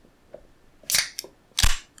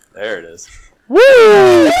There it is. Woo!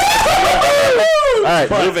 All right,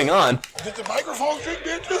 moving on. Did the microphone trick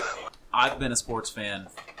get you? I've been a sports fan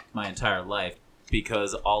my entire life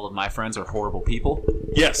because all of my friends are horrible people.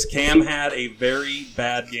 Yes, Cam had a very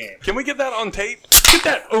bad game. Can we get that on tape? Get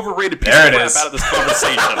that overrated piece There of it crap is. out of this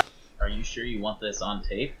conversation. Are you sure you want this on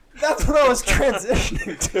tape? That's what I was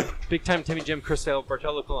transitioning to. Big time Timmy Jim Cristal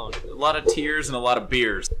Bartolo Colon. A lot of tears and a lot of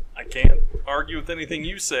beers. I can't argue with anything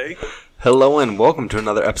you say. Hello and welcome to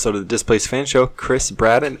another episode of the Displaced Fan Show. Chris,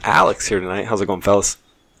 Brad, and Alex here tonight. How's it going, fellas?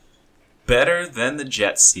 Better than the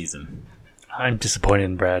Jets season. I'm disappointed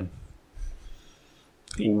in Brad.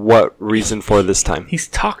 What reason for this time? He's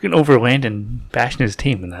talking over Landon, bashing his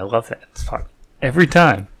team, and I love that. It's fun. Every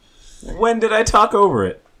time. When did I talk over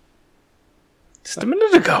it? Just a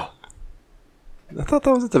minute ago. I thought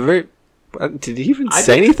that was at the very... Did he even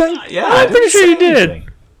say anything? Yeah, I'm pretty sure you did.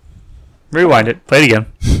 Rewind it. Play it again.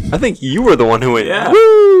 I think you were the one who went, Yeah.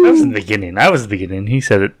 woo! That was in the beginning. I was at the beginning. He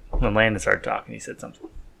said it when Landon started talking. He said something.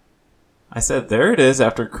 I said, there it is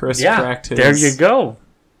after Chris cracked his... there you go.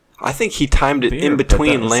 I think he timed it Beer, in but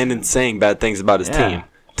between that was- Landon saying bad things about his Yeah. team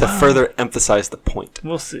to further emphasize the point.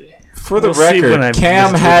 We'll see. For the We'll see when I record,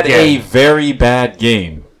 Cam listen to it had a again. very bad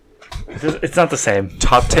game. It's not the same.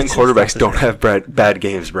 Top 10 quarterbacks don't have bad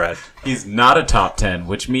games, Brad. He's not a top 10,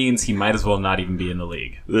 which means he might as well not even be in the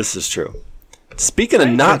league. This is true. Speaking of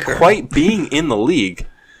not quite being in the league,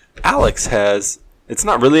 Alex has... It's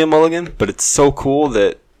not really a mulligan, but it's so cool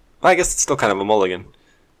that... I guess it's still kind of a mulligan.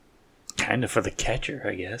 Kind of for the catcher,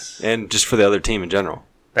 I guess. And just for the other team in general.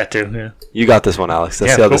 That too, yeah. You got this one, Alex.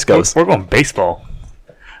 Let's see how this goes. We're going baseball.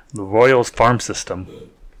 The Royals farm system.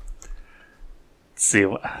 Let's see.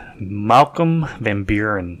 Malcolm Van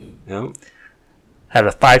Buren Yep. had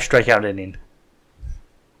a 5 strikeout inning.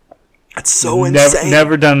 That's so insane.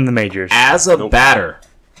 Never done in the majors. As a batter.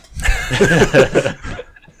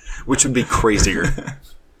 Which would be crazier.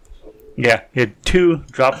 Yeah, he had 2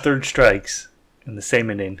 drop third strikes in the same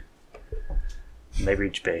inning. And they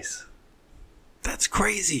reached base. That's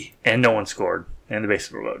crazy. And no one scored. And the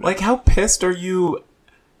bases were loaded. Like, how pissed are you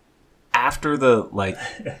after the, like...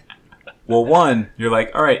 Well, one, you're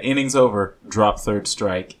like, all right, inning's over, drop third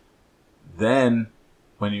strike. Then,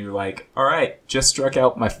 when you're like, all right, just struck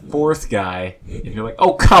out my 4th guy, and you're like,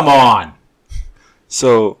 oh, come on!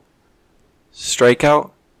 So,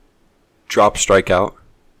 strikeout, drop strikeout,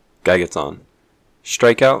 guy gets on.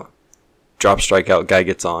 Strikeout, drop strikeout, guy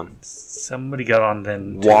gets on. Somebody got on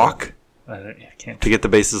then. Walk I can't. to get the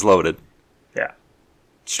bases loaded. Yeah,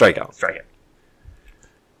 Strikeout. strikeout.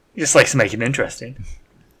 He just likes to make it interesting.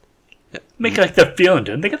 Yeah. Make it like they're feeling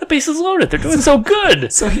good. They got the bases loaded. They're doing so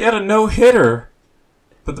good. So he had a no-hitter,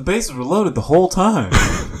 but the bases were loaded the whole time.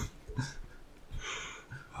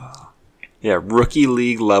 Yeah, rookie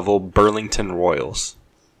league level Burlington Royals.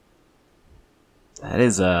 That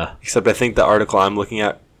is, Except I think the article I'm looking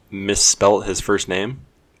at misspelt his first name.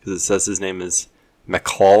 Because it says his name is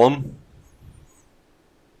McCollum.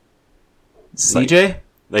 CJ?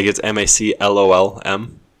 Like it's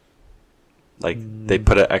MACLOLM. Like they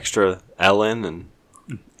put an extra L in and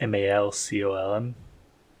MALCOLM.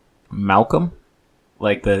 Malcolm?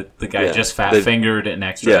 Like the guy Yeah, just fat-fingered an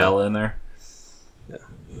extra yeah. L in there?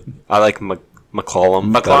 I like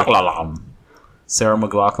McCollum. better. McLaughlin. Sarah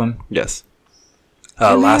McLaughlin? Yes.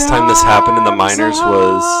 Last time this happened in the minors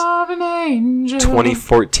was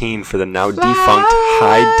 2014 for the now defunct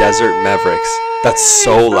High Desert Mavericks. That's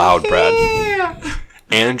so loud, Brad.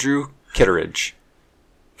 Andrew Kitteridge.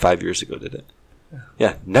 5 years ago did it.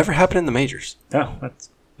 Yeah, never happened in the majors. No, that's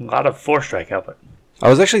a lot of 4 strikeout, but I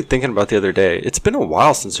was actually thinking about the other day. It's been a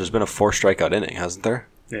while since there's been a 4 strikeout inning, hasn't there?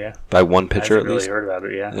 yeah. By one I pitcher haven't at really least. heard about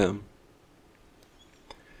it, yeah. Yeah.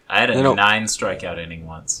 I had a You know- 9 strikeout inning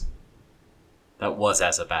once. That was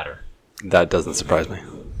as a batter. That doesn't surprise me.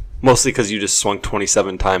 Mostly because you just swung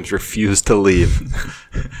 27 times, refused to leave.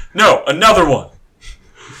 No, another one!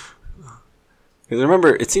 Because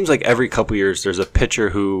remember, it seems like every couple years there's a pitcher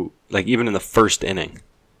who, like even in the first inning,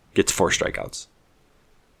 gets 4 strikeouts.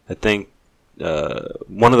 I think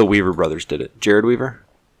one of the Weaver brothers did it. Jared Weaver?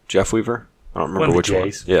 Jeff Weaver? I don't remember One of which the one.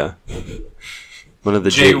 Jays. Yeah. One of the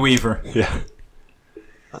Jay J- Weaver. Yeah.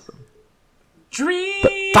 Dream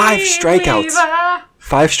But 5 strikeouts.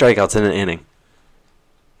 5 strikeouts in an inning.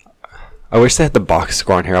 I wish they had the box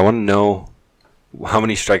score on here. I want to know how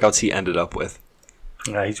many strikeouts he ended up with.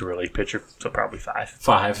 He's a relief pitcher, so probably 5.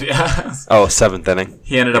 5, yeah. Oh, 7th inning.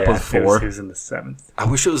 He ended up with he 4. was in the 7th. I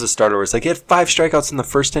wish it was a starter where it's like he had 5 strikeouts in the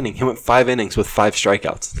first inning. He went 5 innings with 5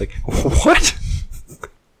 strikeouts. It's like, what?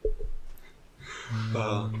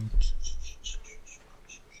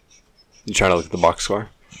 You trying to look at the box score?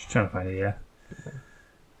 Trying to find it, yeah.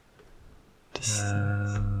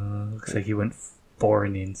 Looks like he went 4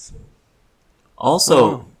 innings.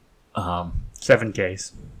 Also, 7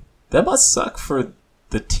 Ks. that must suck for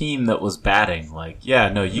the team that was batting. Like, yeah,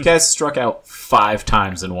 no, you guys struck out 5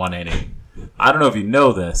 times in 1 inning. I don't know if you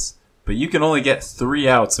know this, but you can only get 3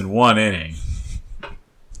 outs in 1 inning.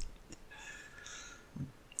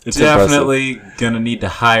 It's Definitely going to need to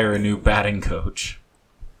hire a new batting coach.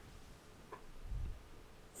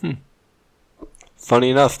 Funny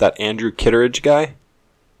enough, that Andrew Kitteridge guy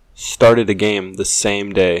started a game the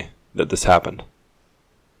same day that this happened.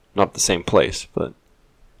 Not the same place, but...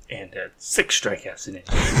 And had 6 strikeouts in it.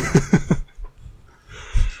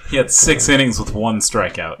 He had 6 innings with 1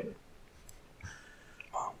 strikeout.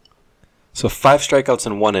 So 5 strikeouts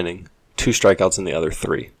in 1 inning, 2 strikeouts in the other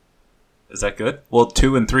 3. Is that good? Well,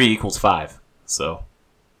 2 and 3 equals 5. So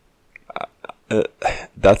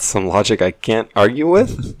That's some logic I can't argue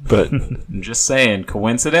with, but I'm just saying,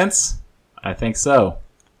 coincidence? I think so.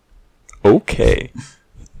 okay.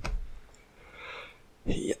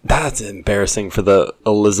 Yeah, that's embarrassing for the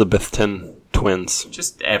Elizabethton twins.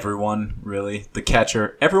 Just everyone, really. The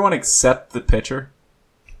catcher. Everyone except the pitcher.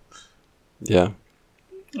 Yeah.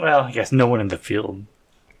 Well, I guess no one in the field.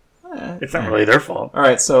 It's not really their fault. All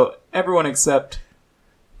right, so everyone except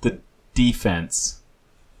the defense.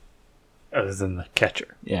 Other than the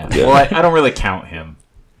catcher. Yeah. Yeah. Well, I don't really count him.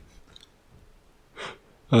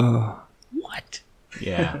 What?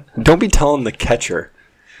 Yeah. Don't be telling the catcher.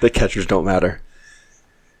 The catchers don't matter.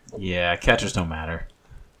 Yeah, catchers don't matter.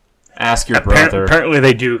 Ask your brother. Apparently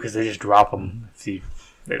they do because they just drop them. See,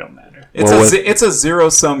 they don't matter. It's a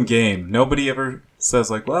zero-sum game. Nobody ever says,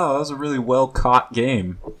 like, wow, that was a really well-caught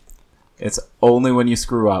game. It's only when you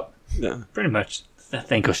screw up. Yeah. Pretty much a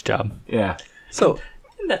thankless job. Yeah. So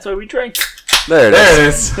And that's why we drank. there There it it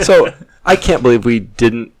is. is. So I can't believe we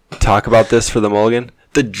didn't talk about this for the Mulligan.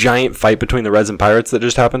 The giant fight between the Reds and Pirates that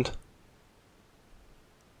just happened.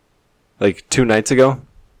 Like 2 nights ago.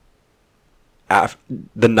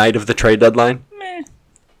 The night of the trade deadline.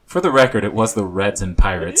 For the record, it was the Reds and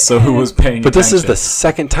Pirates, so who was paying But this is the attention?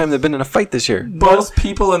 second time they've been in a fight this year. Both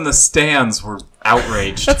people in the stands were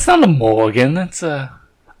outraged. That's not a mulligan. That's a...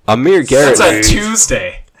 Amir Garrett. That's a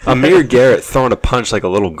Tuesday. Amir Garrett throwing a punch like a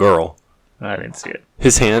little girl. I didn't see it.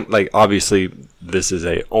 His hand, like, obviously, this is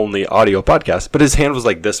a only audio podcast, but his hand was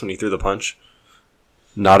like this when he threw the punch.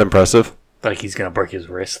 Not impressive. Like he's going to break his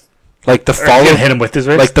wrist. Like the Or he's going follow, to hit him with his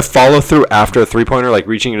wrist. like the follow through after a 3-pointer, like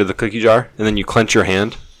reaching into the cookie jar, and then you clench your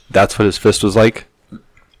hand. That's what his fist was like.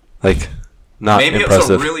 Like, not Maybe impressive.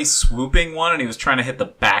 it was a really swooping one, and he was trying to hit the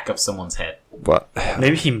back of someone's head. But,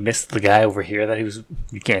 Maybe he missed the guy over here that he was...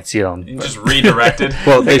 You can't see it on... He just redirected.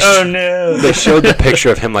 well, they Oh, no. they showed the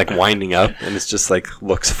picture of him like winding up, and it's just like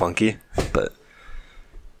looks funky. But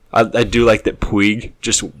I do like that Puig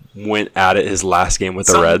just went at it his last game with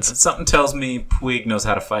the Reds. Something tells me Puig knows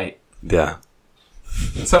how to fight. Yeah.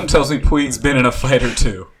 Something tells me Puig's been in a fight or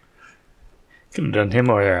two. Could have done him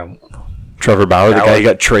or Trevor Bauer, the guy you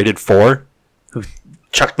got traded for.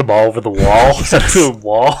 chucked the ball over the wall. Sent it to a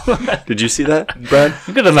wall. Did you see that, Brad?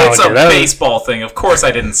 Good enough. It's a baseball thing. Of course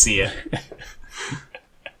I didn't see it.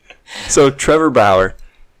 So Trevor Bauer,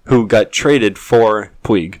 who got traded for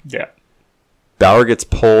Puig, Yeah. Bauer gets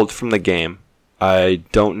pulled from the game. I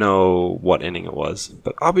don't know what inning it was,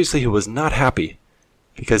 but obviously he was not happy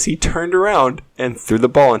because he turned around and threw the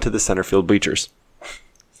ball into the center field bleachers.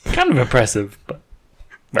 Kind of impressive, but...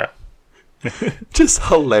 Well. Just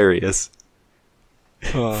hilarious.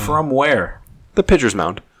 From where? The pitcher's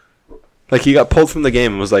mound. Like, he got pulled from the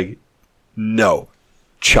game and was like, no,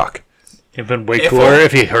 Chuck. It'd been way If cooler only-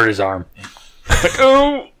 if he hurt his arm. Like,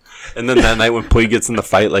 oh! And then that night when Puig gets in the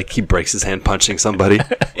fight, like, he breaks his hand punching somebody.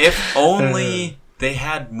 If only they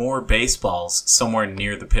had more baseballs somewhere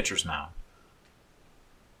near the pitcher's mound.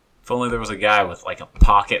 If only there was a guy with like a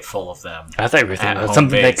pocket full of them. I thought you were At thinking home of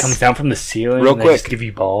something that base. comes down from the ceiling Real and they just quick. give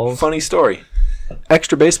you balls. Funny story.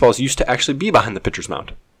 Extra baseballs used to actually be behind the pitcher's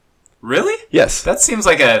mound. Really? Yes. That seems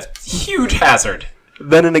like a huge hazard.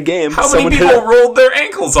 Then in a game, How many someone people rolled their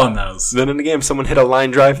ankles on those? Then in a game, someone hit a line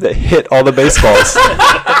drive that hit all the baseballs.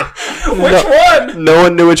 Which one? No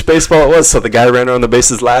one knew which baseball it was, so the guy ran around the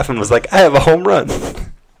bases laughing and was like, I have a home run.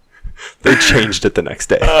 They changed it the next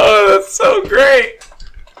day. Oh, that's so great.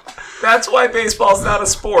 That's why baseball's not a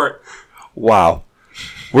sport. Wow.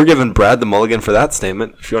 We're giving Brad the mulligan for that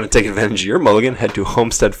statement. If you want to take advantage of your mulligan, head to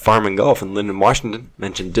Homestead Farm and Golf in Linden, Washington.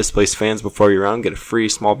 Mention Displaced Fans before you're around. Get a free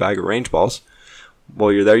small bag of range balls.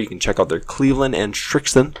 While you're there, you can check out their Cleveland and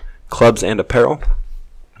Strixon clubs and apparel.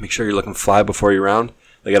 Make sure you're looking fly before you're around.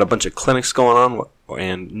 They got a bunch of clinics going on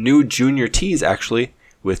and new junior tees, actually,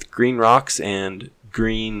 with green rocks and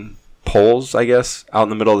green poles, I guess, out in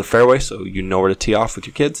the middle of the fairway, so you know where to tee off with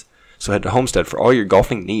your kids. So head to Homestead for all your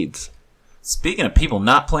golfing needs. Speaking of people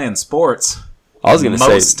not playing sports, I was going to say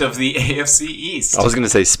most of the AFC East. I was going to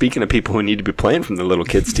say, speaking of people who need to be playing from the little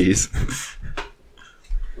kids' tees.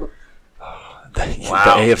 The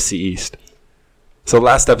AFC East. So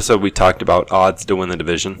last episode we talked about odds to win the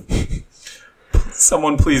division.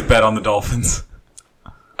 Someone please bet on the Dolphins.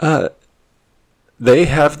 They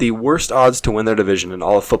have the worst odds to win their division in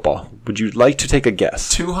all of football. Would you like to take a guess?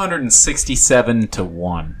 267 to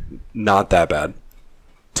 1. Not that bad.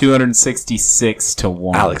 266 to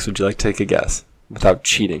 1. Alex, would you like to take a guess without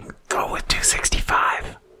cheating? Go with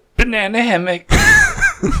 265. Banana hammock.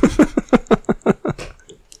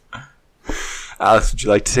 Alex, would you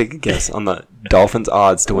like to take a guess on the Dolphins'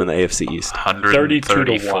 odds to win the AFC East?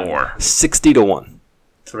 134. 60 to 1.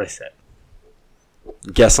 That's what I said.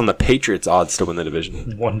 Guess on the Patriots' odds to win the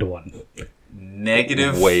division. 1-1.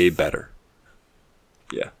 Negative. Way better.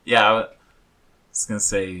 Yeah, I was going to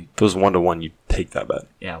say, If it was 1-1, you'd take that bet.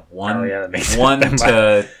 yeah, 1, Oh, yeah, that makes sense. 1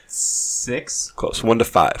 to 6. Close. 1 to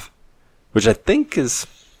 5. Which I think is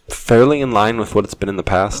fairly in line with what it's been in the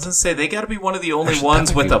I was past. going to say, they got to be one of the only Actually, ones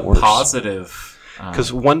that might with be a worse. positive.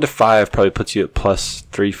 Because 1 to 5 probably puts you at plus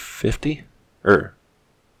 350? Or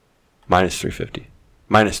minus 350.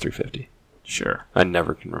 Minus 350. Sure. I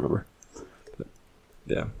never can remember. But,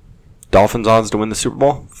 yeah. Dolphins odds to win the Super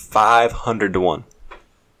Bowl? 500 to 1.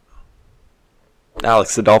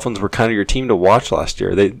 Alex, the Dolphins were kind of your team to watch last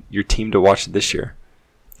year. Your team to watch this year.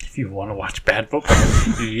 If you want to watch bad football,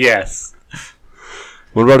 yes.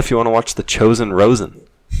 What about if you want to watch the Chosen Rosen?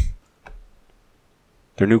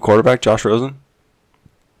 Their new quarterback, Josh Rosen?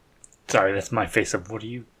 Sorry, that's my face of what are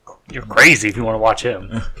you? You're crazy if you want to watch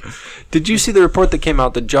him. Did you see the report that came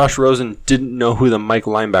out that Josh Rosen didn't know who the Mike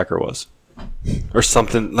linebacker was? Or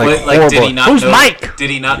something like horrible. did he not Who's know, Mike? Did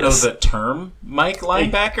he not Yes. know the term Mike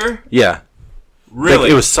linebacker? Yeah. Really?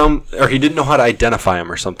 Like, it was or he didn't know how to identify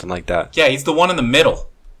him or something like that. Yeah, he's the one in the middle.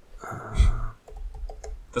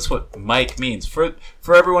 That's what Mike means. For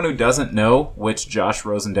everyone who doesn't know, which Josh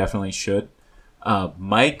Rosen definitely should,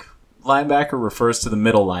 Mike linebacker refers to the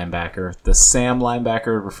middle linebacker, the Sam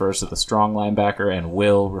linebacker refers to the strong linebacker, and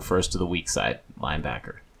Will refers to the weak side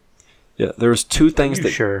linebacker. Yeah, there was two things You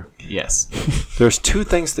that sure? Yes. there's two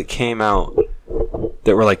things that came out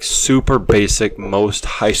that were like super basic, most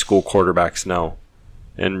high school quarterbacks know.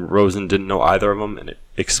 And Rosen didn't know either of them, and it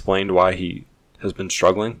explained why he has been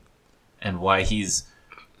struggling. And why he's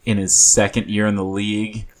in his second year in the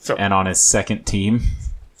league So- and on his second team.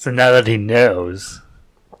 So now that he knows,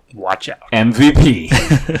 watch out. MVP.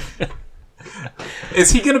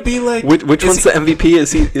 Is he going to be like... Which one's the MVP?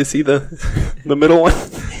 Is he the middle one?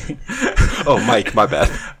 Oh, Mike, my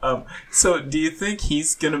bad. So do you think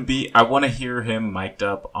he's going to be... I want to hear him mic'd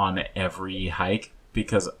up on every hike,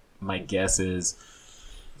 because my guess is,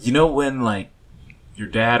 you know when like your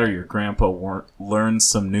dad or your grandpa learns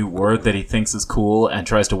some new word that he thinks is cool and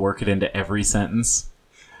tries to work it into every sentence?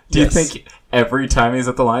 Do Yes. you think every time he's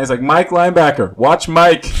at the line, he's like, Mike linebacker, watch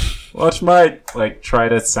Mike, watch Mike, like try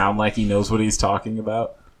to sound like he knows what he's talking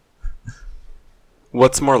about?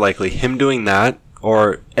 What's more likely, him doing that,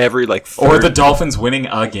 or every like Or third, the Dolphins winning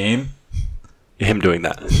a game? him doing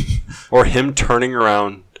that, or him turning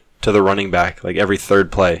around to the running back like every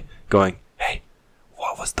third play, going, "Hey,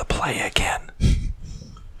 what was the play again?"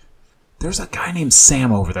 There's a guy named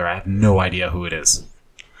Sam over there. I have no idea who it is.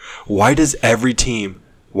 Why does every team?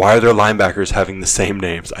 Why are their linebackers having the same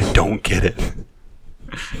names? I don't get it.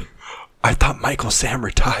 I thought Michael Sam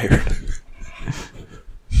retired.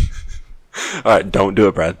 All right, don't do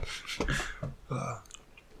it, Brad.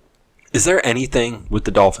 Is there anything with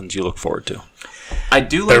the Dolphins you look forward to? I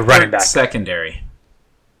do Their like running their back. secondary.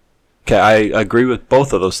 Okay, I agree with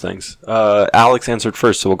both of those things. Alex answered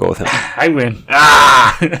first, so we'll go with him. I win.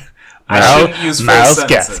 I shouldn't use full Miles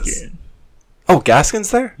sentences. Gaskin. Oh,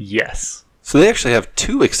 Gaskin's there? Yes. So they actually have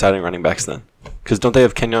two exciting running backs then. Because don't they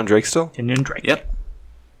have Kenyon Drake still? Kenyon Drake. Yep.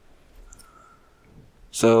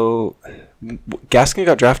 So Gaskin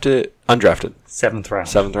got undrafted, 7th round.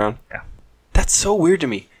 7th round? Yeah. That's so weird to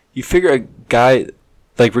me. You figure a guy,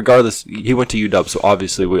 like regardless, he went to UW, so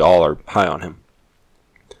obviously we all are high on him.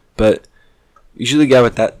 But usually a guy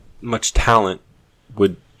with that much talent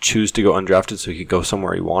would choose to go undrafted so he could go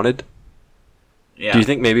somewhere he wanted. Yeah. Do you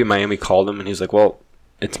think maybe Miami called him and he's like, well,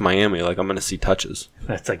 it's Miami, like I'm going to see touches.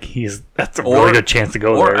 That's that's a Or- really good chance to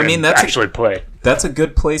go or, there. I mean, and that's actually play. That's a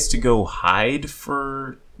good place to go hide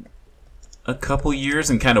for a couple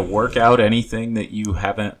years and kind of work out anything that you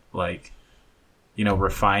haven't, like, you know,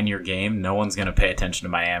 refine your game. No one's going to pay attention to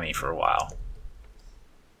Miami for a while.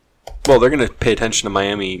 Well, they're going to pay attention to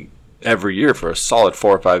Miami every year for a solid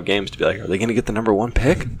 4 or 5 games to be like, are they going to get the number 1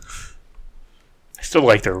 pick? I still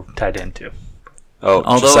like their tight end too. Oh,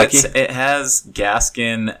 Although Gesicki? it has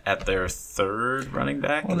Gaskin at their 3rd running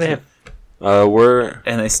back. Well, they have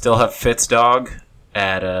And they still have Fitzdog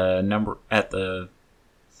at the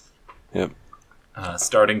Yep.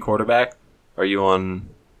 Starting quarterback. Are you on?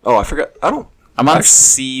 Oh, I forgot. I'm on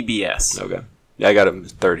CBS. Okay. Yeah, I got him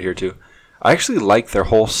 3rd here too. I actually like their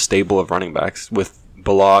whole stable of running backs with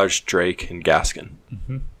Balaj, Drake, and Gaskin.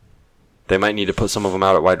 Mm-hmm. They might need to put some of them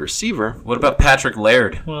out at wide receiver. What about Patrick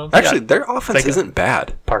Laird? well, Actually, yeah, their offense isn't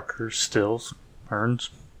bad. Parker, Stills, Hearns.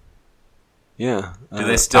 Yeah. Do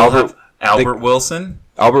they still have Albert Wilson?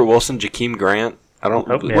 Albert Wilson, Jakeem Grant. I don't.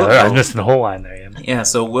 Oh, yeah, well, I'm missing the whole line there. Yeah. Yeah,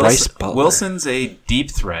 so Bryce Butler. Wilson's a deep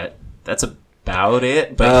threat. That's about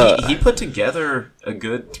it. But he put together a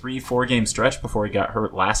good 3-4 game stretch before he got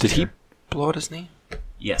hurt last Did year. he blow out his knee?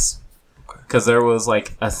 Yes. Because there was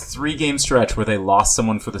like a 3-game stretch where they lost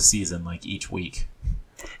someone for the season, like each week.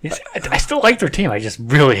 Yes, I still like their team. I just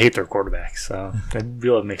really hate their quarterbacks. So that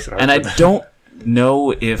really makes it hard. And for I them. don't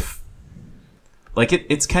know if... Like,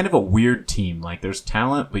 it's kind of a weird team. Like, there's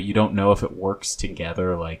talent, but you don't know if it works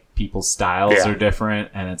together. Like, people's styles Yeah. are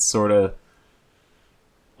different, and it's sort of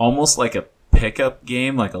almost like a pickup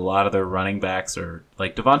game. Like, a lot of their running backs are...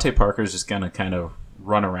 Like, Devontae Parker's just going to kind of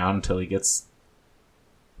run around until he gets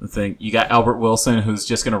the thing. You got Albert Wilson, who's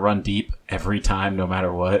just going to run deep every time, no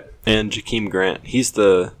matter what. And Jakeem Grant. He's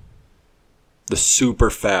the super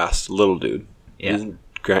fast little dude. Yeah. Isn't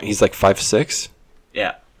Grant, he's like 5'6".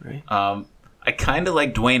 Yeah. Right. I kind of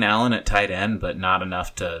like Dwayne Allen at tight end, but not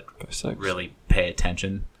enough to 5'6". really pay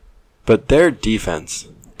attention. But their defense,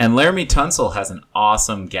 And Laramie Tunsil has an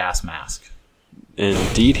awesome gas mask.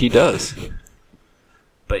 indeed, he does.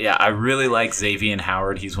 But yeah, I really like Xavier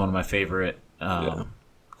Howard. He's one of my favorite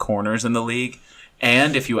corners in the league.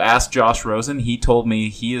 And if you ask Josh Rosen, he told me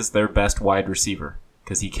he is their best wide receiver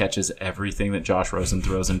because he catches everything that Josh Rosen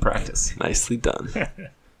throws in practice. Nicely done.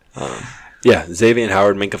 Yeah, Xavier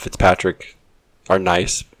Howard, Minka Fitzpatrick are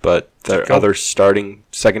nice, but their Cool. other starting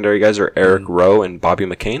secondary guys are Eric Rowe and Bobby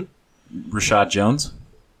McCain. Rashad Jones?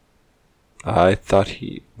 I thought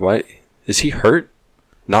why is he hurt?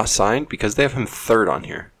 Not signed? Because they have him 3rd on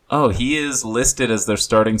here. Oh, he is listed as their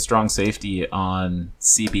starting strong safety on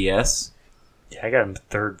CBS. Yeah, I got him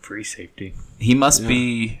 3rd free safety. He must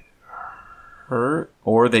be hurt,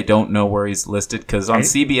 or they don't know where he's listed, because on Right.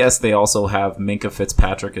 CBS they also have Minka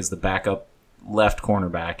Fitzpatrick as the backup left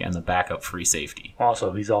cornerback and the backup free safety.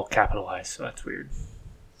 Also, he's all capitalized, so that's weird.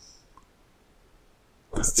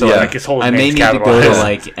 So Yeah. Like his whole I may name's need to go to capitalized.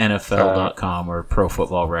 like NFL.com or Pro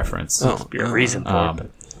Football Reference. Oh, Be a reason for it.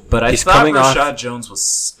 But But I He's thought coming off- Rashad Jones was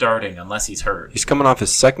starting unless he's hurt. he's coming off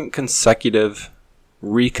his 2nd consecutive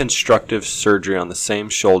reconstructive surgery on the same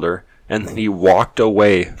shoulder, and then he walked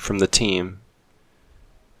away from the team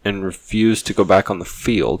and refused to go back on the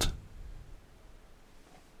field.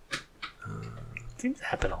 seems to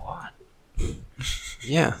happen a lot.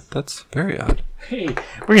 Yeah, that's very odd. Hey,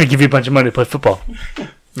 we're gonna give you a bunch of money to play football.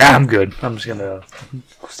 Nah, I'm good. I'm just gonna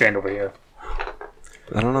stand over here.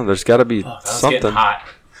 I don't know. There's got to be That was something. getting hot.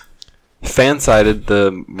 Fansided,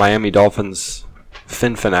 the Miami Dolphins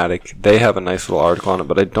Fin Fanatic, they have a nice little article on it,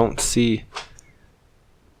 but I don't see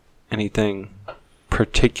anything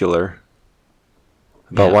particular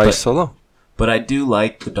about Yeah, why but- he's so low. But I do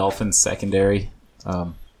like the Dolphins secondary,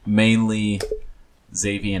 mainly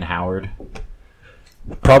Xavier Howard.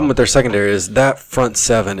 Problem with their secondary is that front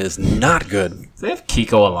 7 is not good. They have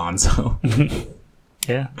Kiko Alonso.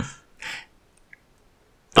 Yeah.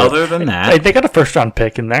 Other than Hey, that, they got a 1st-round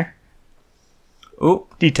pick in there. oh,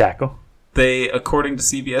 D tackle. they, according to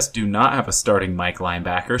CBS, do not have a starting Mike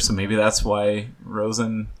linebacker, so maybe that's why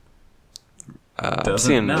Rosen. I'm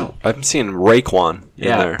seeing know. Raekwon in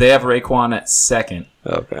Yeah, there. they have Raekwon at 2nd,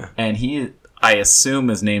 Okay, and he, I assume,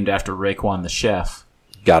 is named after Raekwon the chef.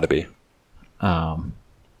 gotta be.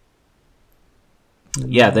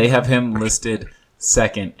 Yeah, they have him listed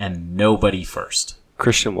 2nd and nobody 1st.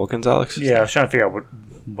 Christian Wilkins, Alex. Yeah, I was trying to figure out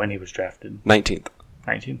when he was drafted. 19th.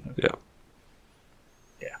 19. Yeah,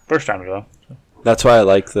 Yeah, 1st-rounder though. So. that's why I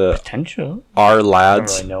like the Potential. Our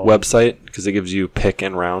Lads Don't really know. website because it gives you pick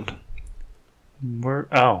and round.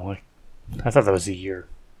 I thought that was the year.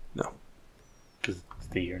 No. Because it's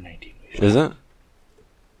the year 19. Is it?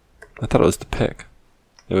 I thought it was the pick.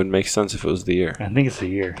 It would make sense if it was the year. I think it's the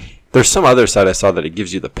year. There's some other site I saw that it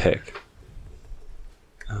gives you the pick.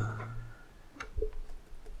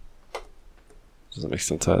 Doesn't make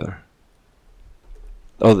sense either.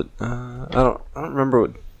 Oh, I don't remember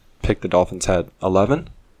what pick the Dolphins had. 11?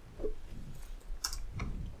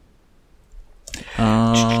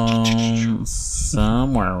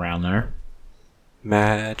 somewhere around there.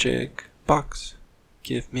 Magic box.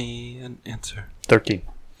 Give me an answer. 13.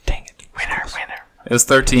 Dang it. Winner. It was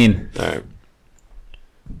 13. All right.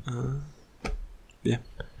 Yeah.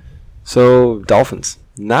 So, Dolphins.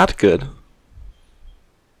 Not good.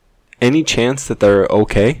 Any chance that they're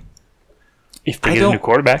okay? If they I get a new don't-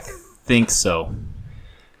 quarterback. Think so.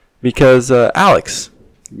 Because, Alex,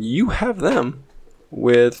 you have them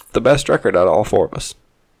with the best record out of all four of us.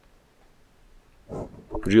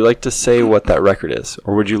 Would you like to say what that record is?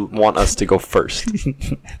 Or would you want us to go first?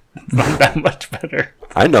 Not that much better.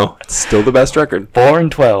 I know. It's still the best record.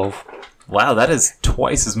 4-12. Wow, that is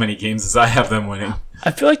twice as many games as I have them winning.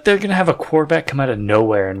 I feel like they're going to have a quarterback come out of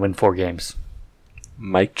nowhere and win 4 games.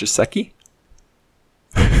 Mike Gesicki?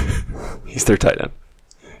 He's their tight end.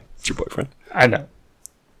 It's your boyfriend. I know.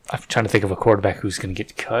 I'm trying to think of a quarterback who's going to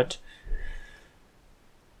get cut.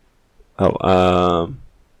 Oh,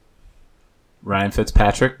 Ryan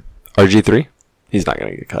Fitzpatrick. RG3? He's not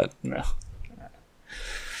going to get cut. No.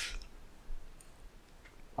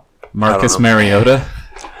 Marcus know. Mariota.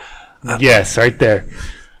 Yes, right there.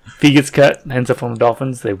 If he gets cut, ends up on the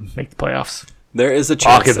Dolphins, they make the playoffs. There is a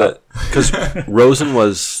Lock chance it up. that... Because Rosen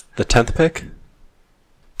was the 10th pick.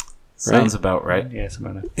 Sounds about right. Yeah,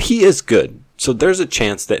 something like that. He is good. So there's a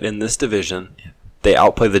chance that in this division, they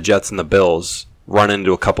outplay the Jets and the Bills, run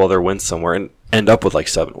into a couple other wins somewhere, and end up with like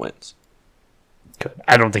 7 wins. Good.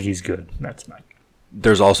 I don't think he's good. That's not.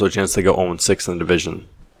 There's also a chance they go 0-6 in the division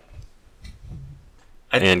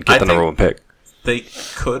and I get the number think 1 pick. They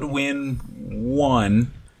could win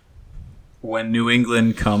one when New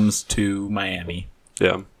England comes to Miami.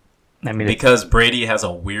 Yeah. I mean, Because Brady has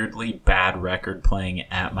a weirdly bad record playing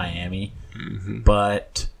at Miami.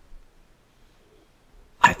 But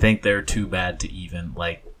I think they're too bad to even,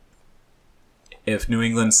 like, if New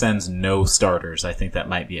England sends no starters, I think that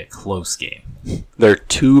might be a close game. They're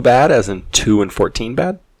too bad, as in 2-14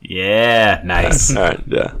 bad? Yeah, nice. All right,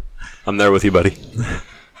 yeah. I'm there with you, buddy.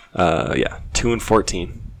 Yeah,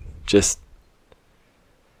 2-14. Just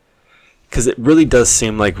because it really does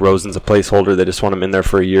seem like Rosen's a placeholder. They just want him in there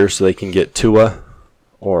for a year so they can get Tua,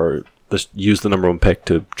 or just use the number 1 pick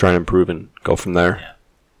to try and improve and go from there. Yeah.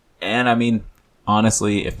 And, I mean,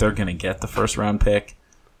 honestly, if they're going to get the first round pick,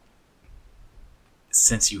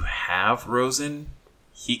 since you have Rosen,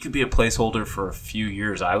 he could be a placeholder for a few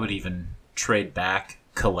years. I would even trade back,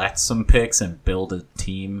 collect some picks, and build a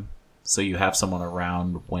team so you have someone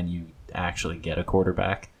around when you actually get a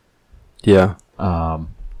quarterback. Yeah. Um,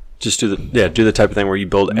 Just do the type of thing where you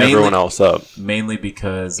build Mainly- everyone else up. mainly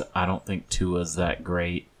because I don't think Tua's that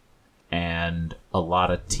great, and a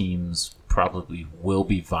lot of teams probably will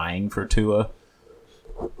be vying for Tua.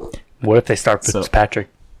 what if they start So- Fitzpatrick?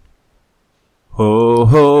 Ho,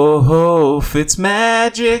 ho, ho,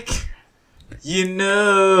 Fitzmagic, you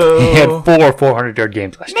know. He had 4 400-yard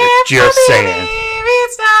games last year. Just saying.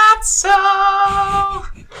 It's not so.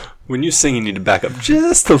 When you sing, you need to back up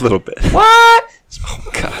just a little bit. What? Oh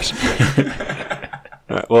gosh.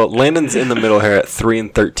 All right. Well, Landon's in the middle here at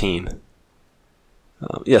 3-13.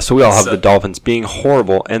 Yeah, so we all have So- the Dolphins being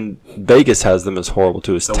horrible, and Vegas has them as horrible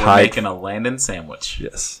too. Is So we're tied. making a Landon sandwich.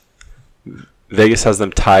 Yes. Vegas has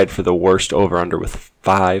them tied for the worst over/under with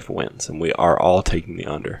 5 wins, and we are all taking the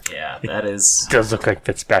under. Yeah, that is. Does look like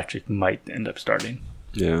Fitzpatrick might end up starting.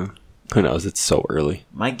 Yeah. Who knows? It's so early.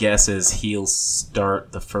 My guess is he'll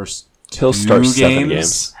start the first. He'll start 2 7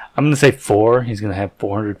 games. I'm going to say 4. He's going to have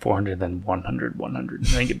 400, 400, then 100, 100, and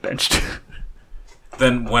then get benched.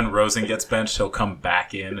 Then when Rosen gets benched, he'll come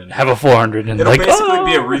back in and have a 400 and it'll like, basically oh!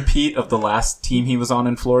 be a repeat of the last team he was on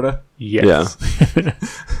in Florida. Yes.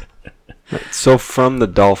 So from the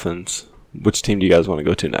Dolphins, which team do you guys want to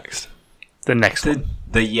go to next? The next one.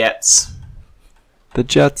 The Jets. The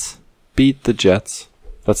Jets. Beat the Jets.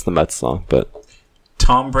 That's the Mets song, but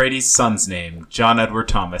Tom Brady's son's name, John Edward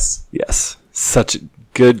Thomas. yes. Such a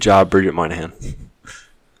good job, Bridget Moynihan.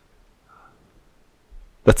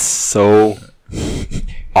 That's so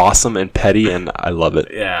awesome and petty, and I love it.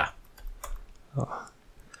 Yeah.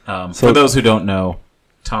 So- For those who don't know,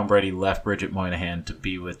 Tom Brady left Bridget Moynihan to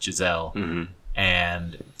be with Giselle,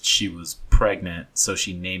 and she was pregnant, so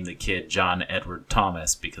she named the kid John Edward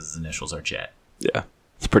Thomas because his initials are Jet. Yeah,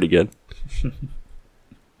 it's pretty good.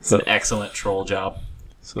 It's an excellent troll job.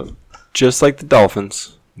 So, just like the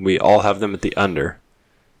Dolphins, we all have them at the under.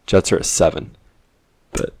 Jets are at 7.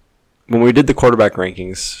 But when we did the quarterback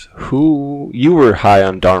rankings, you were high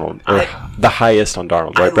on Darnold, or the highest on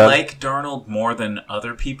Darnold, right, I Brad? like Darnold more than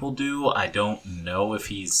other people do. I don't know if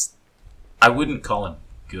he's... I wouldn't call him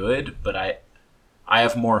good, but I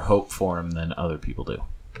have more hope for him than other people do.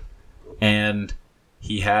 And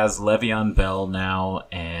he has Le'Veon Bell now,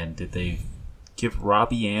 and did they give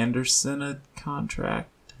Robbie Anderson a contract?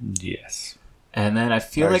 Yes. And then I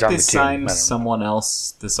feel Or like he's on they the team. I don't signed know. someone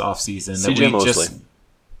else this offseason. CJ Mosley.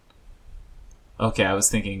 Okay, I was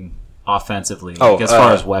thinking offensively. Oh, Like as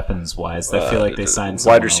far as weapons-wise, I feel like they signed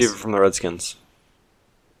someone wide receiver else. from the Redskins.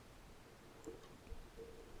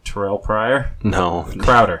 Terrell Pryor? No.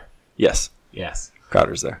 Crowder. Yes. Yes.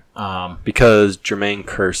 Crowder's there. Because Jermaine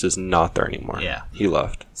Kearse is not there anymore. Yeah. He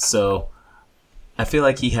left. So I feel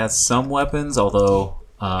like he has some weapons, although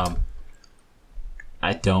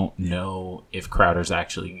I don't know if Crowder's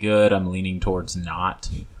actually good. I'm leaning towards not.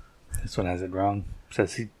 This one has it wrong.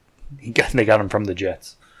 Says they got him from the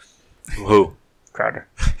Jets. Who? Crowder.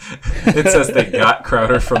 It says they got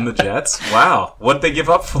Crowder from the Jets. Wow. What'd they give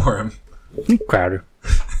up for him? Crowder.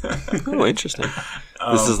 Oh, interesting.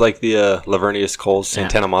 This is like the Lavernius Coles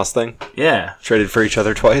Santana Moss thing. Yeah. Traded for each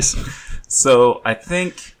other twice. So I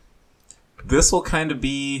think this will kind of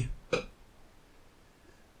be...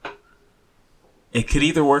 It could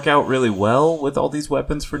either work out really well with all these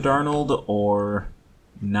weapons for Darnold or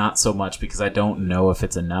not so much because I don't know if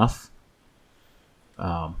it's enough.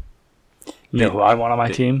 You know who I want on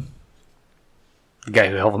my team? The guy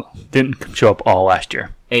who didn't show up all last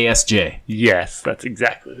year. ASJ. Yes, that's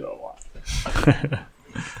exactly who I want.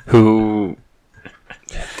 Who...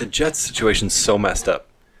 The Jets situation's so messed up.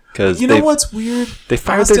 Because You know what's weird? They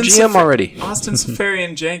fired their GM already. Austin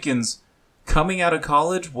Seferian-Jenkins, coming out of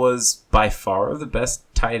college, was by far the best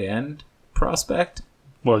tight end prospect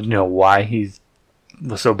Well, you know why he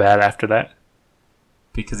was so bad after that?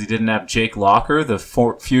 because he didn't have Jake Locker, the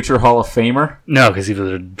future Hall of Famer. No, because he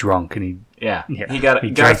was a drunk and he Yeah, Yeah, he got he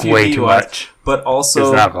a drank few way too DUIs, much. but was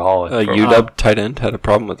also an alcoholic. UW tight end had a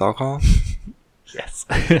problem with alcohol. Yes.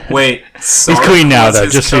 wait. He's Sark clean now, was though,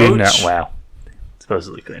 his just so you know. coach? Wow.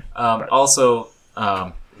 Supposedly clean. Also,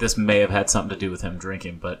 this may have had something to do with him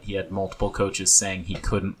drinking, but he had multiple coaches saying he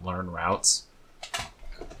couldn't learn routes.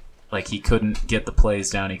 Like, he couldn't get the plays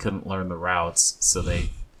down, he couldn't learn the routes, so they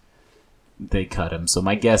cut him. So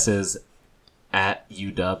my guess is at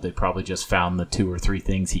UW, they probably just found the 2 or 3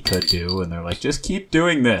 things he could do, and they're like, just keep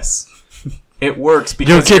doing this. It works You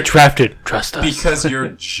don't because get drafted. Trust us. because you're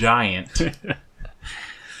giant.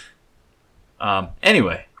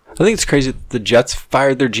 Anyway, I think it's crazy that the Jets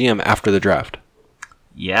fired their GM after the draft.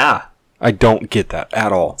 yeah. I don't get that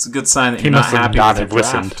at all. It's a good sign that He you're not must have happy not with have your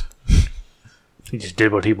listened. draft. He just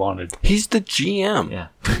did what he wanted. He's the GM. Yeah.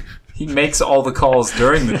 He makes all the calls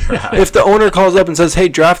during the draft. If the owner calls up and says, hey,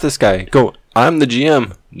 draft this guy, go, I'm the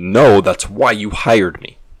GM. No, that's why you hired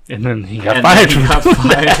me. And then he got And fired then he from got doing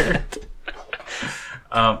that.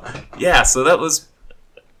 fired. Yeah, so that was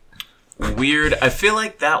weird. I feel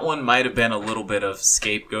like that one might have been a little bit of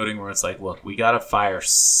scapegoating where it's like, look, we got to fire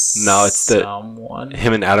No, it's that someone.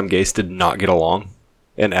 him and Adam Gase did not get along,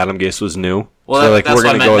 and Adam Gase was new. Well, so like, that's we're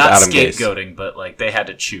what I going to meant. go with Not Adam Gase. scapegoating, but like they had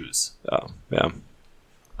to choose. Oh, yeah.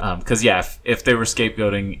 Because, yeah, if they were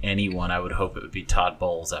scapegoating anyone, I would hope it would be Todd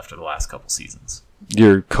Bowles after the last couple seasons.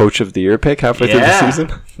 Your coach of the year pick halfway through the Yeah.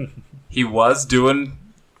 season? He was doing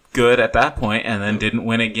good at that point and then didn't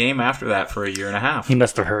win a game after that for a year and a half. He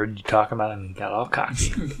must have heard you talk about him and got all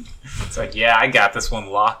cocky. It's like, yeah, I got this one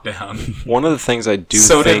locked down. One of the things I do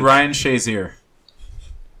So think... did Ryan Shazier.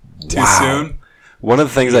 Too Wow. soon? One of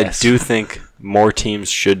the things Yes. I do think more teams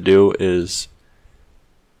should do is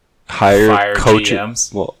hire Fire coaches.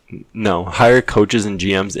 GMs? Well, no, hire coaches and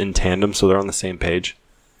GMs in tandem so they're on the same page.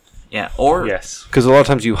 Yeah, or Yes. Because a lot of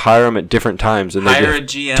times you hire them at different times and they hire a get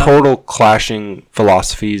GM. total clashing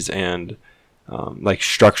philosophies and like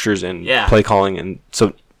structures and Yeah. play calling, and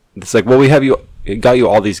so it's like, well, we have got you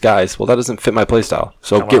all these guys. Well, that doesn't fit my play style,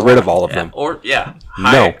 so get rid of all of Yeah, them. or, yeah.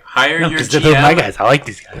 No. Hire No, your because those are my GM. guys. I like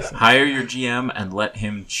these guys. Hire your GM and let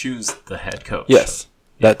him choose the head coach. Yes,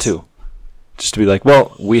 that too. Just to be like,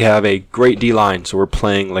 well, we have a great D line, so we're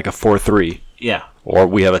playing like a 4-3, Yeah. or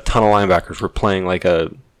we have a ton of linebackers, we're playing like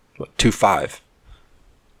a 2-5.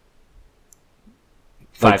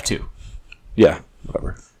 5-2. Yeah,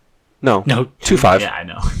 whatever. No, No, 2-5. Yeah, I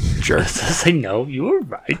know. Sure. Say no, you were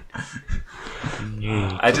right.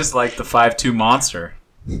 I just like the 5-2 monster.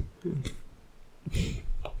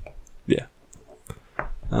 Yeah.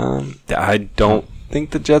 I don't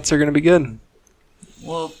think the Jets are going to be good.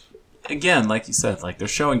 Well, again, like you said, like they're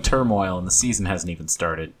showing turmoil and the season hasn't even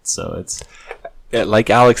started, so it's Yeah, like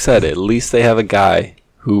Alex said, at least they have a guy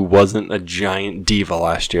who wasn't a giant diva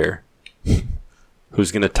last year,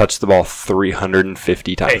 who's going to touch the ball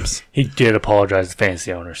 350 Hey, times, he did apologize to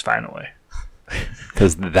fantasy owners finally.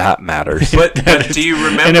 because that matters. But do you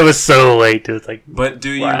remember? And it was so late. It was like, But do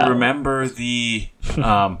you Wow. remember the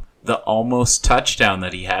the almost touchdown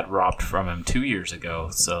that he had robbed from him 2 years ago.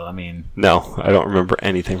 So, I mean... No, I don't remember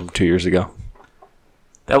anything from 2 years ago.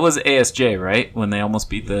 That was ASJ, right? When they almost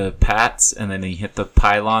beat the Pats, and then he hit the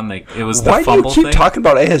pylon. It was the Why do you fumble keep thing. talking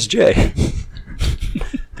about ASJ?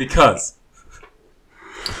 Because.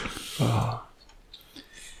 I'm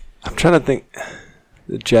trying to think.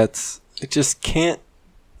 The Jets, I just can't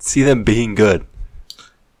see them being good.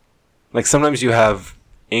 Like, sometimes you have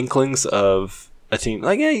inklings of a team.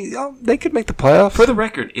 Like, hey, they could make the playoffs. For the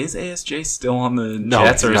record, is ASJ still on the No,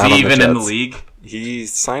 Jets, or he's is not he on the even in the Jets. league? He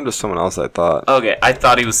signed with someone else, I thought. Okay, I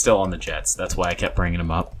thought he was still on the Jets. That's why I kept bringing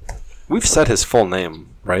him up. We've said his full name,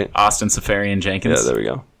 right? Austin Safarian-Jenkins. Yeah, there we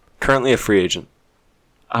go. Currently a free agent.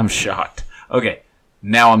 I'm shocked. Okay,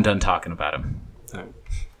 now I'm done talking about him.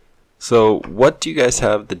 So, what do you guys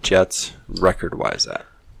have the Jets record-wise at?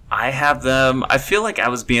 I have them... I feel like I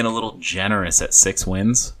was being a little generous at 6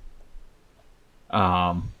 wins.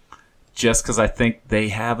 Just because I think they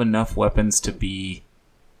have enough weapons to be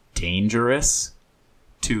dangerous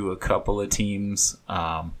to a couple of teams.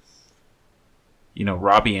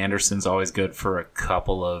 Robbie Anderson's always good for a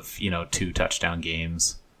couple of, 2-touchdown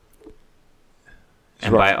games.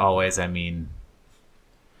 And by always, I mean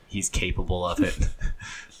he's capable of it.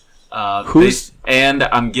 And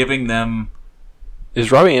I'm giving them... Is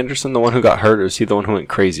Robbie Anderson the one who got hurt, or is he the one who went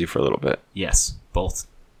crazy for a little bit? Yes, both.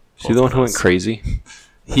 Is he the one who went crazy?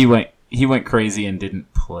 He went crazy and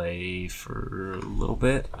didn't play for a little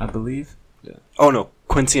bit, I believe. Yeah. Oh, no.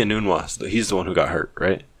 Quincy Enunwa. He's the one who got hurt,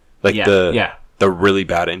 right? Like the really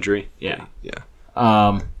bad injury? Yeah. Yeah.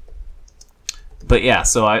 But yeah,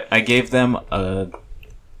 so I gave them a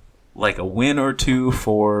win or two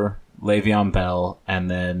for Le'Veon Bell, and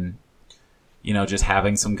then, just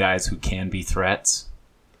having some guys who can be threats.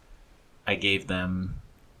 I gave them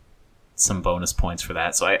some bonus points for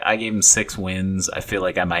that. So I gave them 6 wins. I feel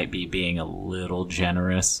like I might be being a little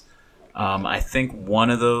generous. I think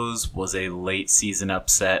one of those was a late season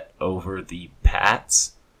upset over the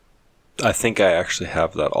Pats. I think I actually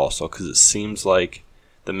have that also, because it seems like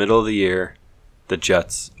the middle of the year, the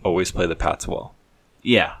Jets always play the Pats well.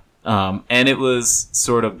 Yeah. And it was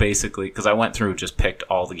sort of basically, because I went through, just picked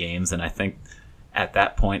all the games, and I think at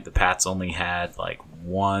that point the Pats only had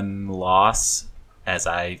 1 loss as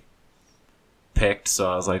I picked.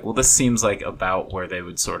 So I was like, well, this seems like about where they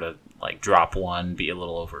would sort of drop one, be a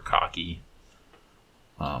little over cocky.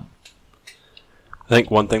 I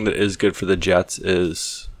think one thing that is good for the Jets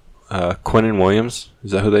is Quinnen Williams.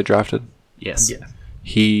 Is that who they drafted? Yes. Yeah.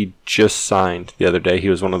 He just signed the other day. He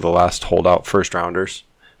was one of the last holdout first rounders,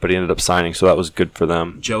 but he ended up signing, so that was good for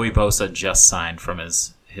them. Joey Bosa just signed from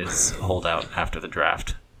his holdout after the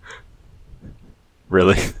draft.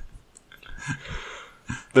 Really?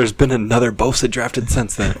 There's been another Bosa drafted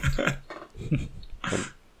since then.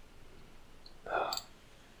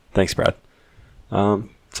 Thanks, Brad.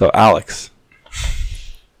 So, Alex,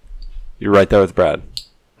 you're right there with Brad.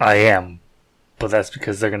 I am. But that's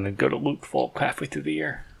because they're going to go to Luke Falk halfway through the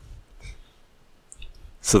year.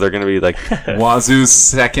 So they're going to be Wazoo's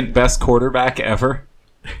second best quarterback ever.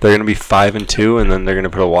 They're going to be 5-2, and then they're going to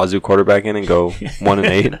put a Wazoo quarterback in and go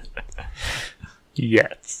 1-8.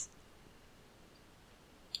 Yes.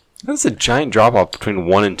 That's a giant drop off between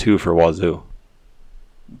 1 and 2 for Wazoo.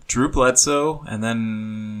 Drew Bledsoe, and then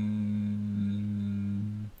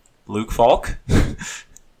Luke Falk,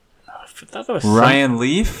 Ryan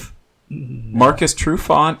Leaf, Marcus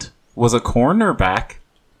Trufant was a cornerback.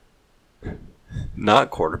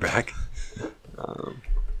 Not quarterback.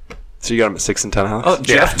 So you got him at 6 and 10, Alex? Oh,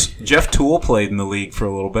 Jeff Toole played in the league for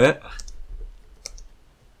a little bit.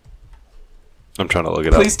 I'm trying to look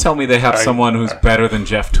it up. Please tell me they have someone who's better than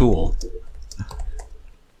Jeff Toole.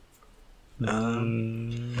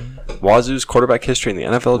 Wazoo's quarterback history in the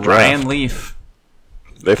NFL draft. Ryan Leaf.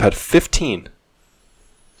 They've had 15.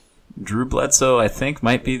 Drew Bledsoe, I think,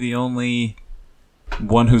 might be the only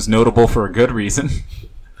one who's notable for a good reason.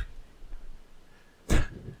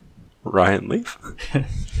 Ryan Leaf?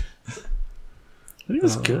 He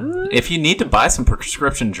was good. If you need to buy some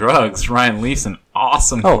prescription drugs, Ryan Leaf's an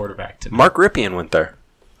awesome quarterback to me. Mark Ripien went there.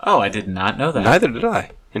 Oh, I did not know that. Neither did I.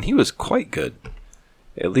 And he was quite good.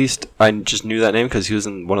 At least I just knew that name because he was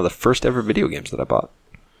in one of the first ever video games that I bought.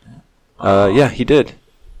 Yeah, he did.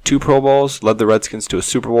 2 Pro Bowls, led the Redskins to a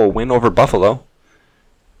Super Bowl win over Buffalo.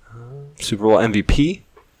 Super Bowl MVP.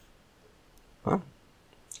 I'd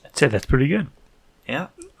say that's pretty good. Yeah.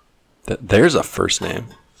 There's a first name.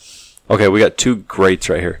 Okay, we got 2 greats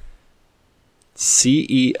right here.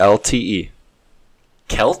 Celte.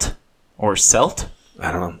 Kelt? Or Selt?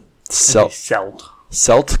 I don't know. Selt.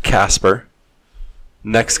 Selt Casper.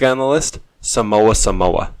 Next guy on the list,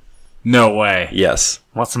 Samoa. No way. Yes.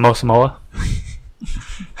 Want some more Samoa?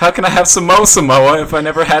 How can I have Samoa if I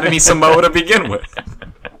never had any Samoa to begin with?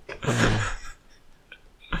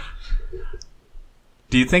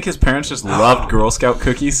 Do you think his parents just loved Girl Scout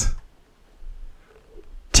cookies?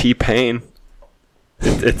 T-Pain.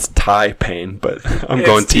 It's Thai Pain, but I'm It's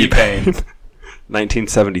going T-Pain. T-Pain.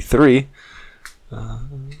 1973. Now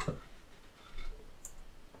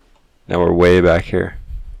we're way back here.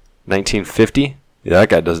 1950. Yeah, that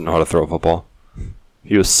guy doesn't know how to throw a football.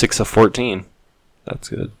 He was 6 of 14. That's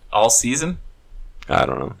good. All season? I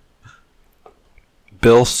don't know.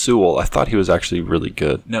 Bill Sewell. I thought he was actually really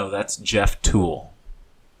good. No, that's Jeff Toole.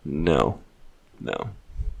 No.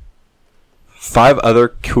 5 other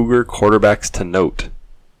Cougar quarterbacks to note.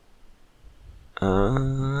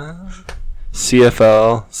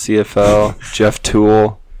 CFL, Jeff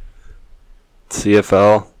Toole,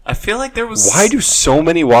 CFL. I feel like there was... Why do so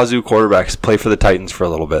many Wazoo quarterbacks play for the Titans for a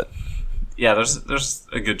little bit? Yeah, there's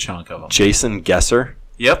a good chunk of them. Jason Gesser,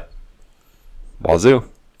 Yep. Wazoo.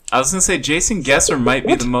 I was going to say Jason Gesser meant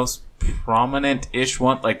be the most prominent-ish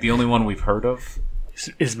one, like the only one we've heard of.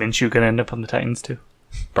 Is Minshew going to end up on the Titans too?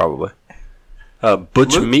 Probably.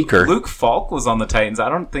 Butch Meeker. Luke Falk was on the Titans. I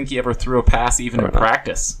don't think he ever threw a pass even in Probably not.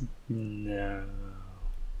 practice. No.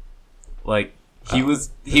 Like,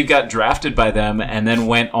 he got drafted by them and then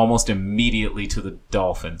went almost immediately to the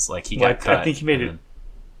Dolphins. Like, he got cut. I think he made it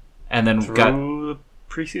and then through got... the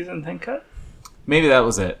preseason thing cut. Maybe that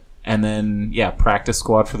was it. And then, yeah, practice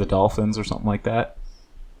squad for the Dolphins or something like that.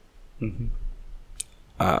 Mm-hmm.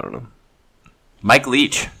 I don't know. Mike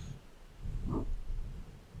Leach.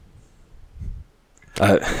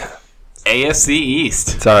 AFC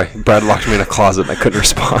East. Sorry, Brad locked me in a closet and I couldn't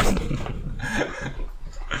respond.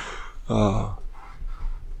 Oh.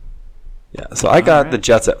 Yeah, so I got the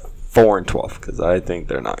Jets at 4-12 because I think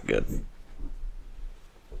they're not good.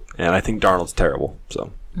 And I think Darnold's terrible.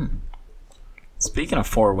 So Speaking of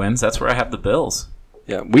 4 wins, that's where I have the Bills.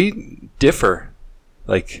 yeah, we differ.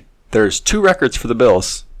 Like, there's 2 records for the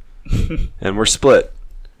Bills, and we're split.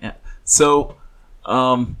 Yeah. So,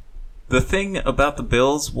 the thing about the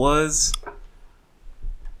Bills was,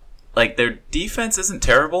 like, their defense isn't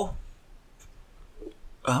terrible.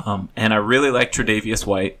 And I really like Tre'Davious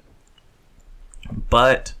White.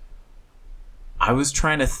 But I was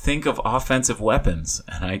trying to think of offensive weapons,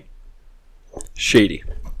 and Shady.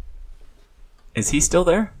 is he still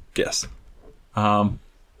there? Yes.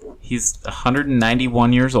 He's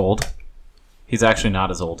 191 years old. He's actually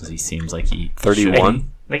not as old as he seems like he 31? should be.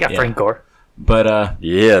 They got Yeah. Frank Gore. But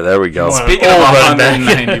Yeah, there we go. Wow. speaking Old of running back.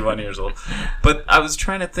 191 years old, but I was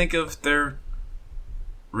trying to think of their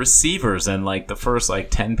receivers, and like the first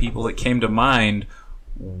 10 people that came to mind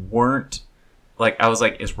weren't like, I was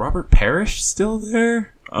like, is Robert Parrish still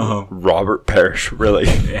there? Robert Parrish, really.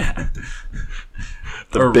 Yeah.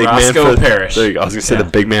 The Or Roscoe Parrish. There you go. I was going to say Yeah. the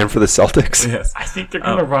big man for the Celtics. Yes. I think they're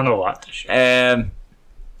going to run a lot this year. And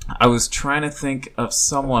I was trying to think of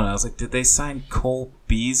someone. I was like, did they sign Cole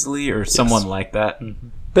Beasley or someone like that?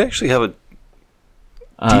 They actually have a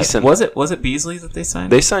decent... Was it Beasley that they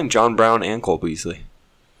signed? They signed John Brown and Cole Beasley.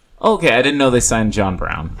 Okay, I didn't know they signed John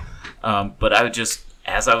Brown. But I would just,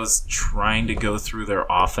 as I was trying to go through their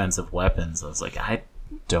offensive weapons, I was like, I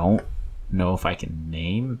don't know if I can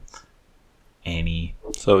name any.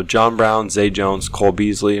 So John Brown, Zay Jones, Cole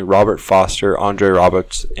Beasley, Robert Foster, Andre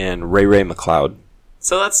Roberts, and Ray McLeod.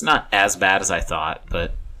 So that's not as bad as I thought,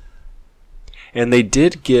 but And they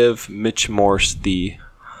did give Mitch Morse the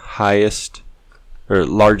highest or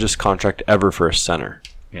largest contract ever for a center,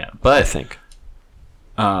 yeah. I But think.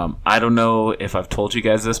 I don't know if I've told you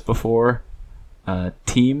guys this before.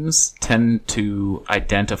 Teams tend to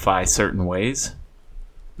identify certain ways,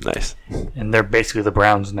 Nice. And they're basically the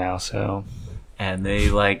Browns now, so... and they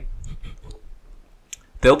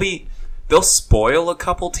they'll spoil a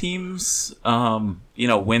couple teams,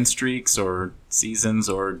 win streaks or seasons,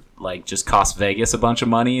 or just cost Vegas a bunch of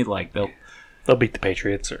money. Like They'll beat the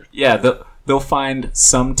Patriots. they'll find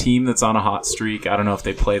some team that's on a hot streak. I don't know if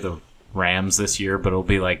they play the Rams this year, but it'll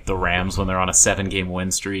be like the Rams when they're on a 7-game win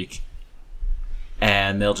streak.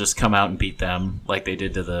 And they'll just come out and beat them like they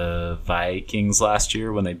did to the Vikings last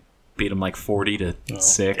year when they beat them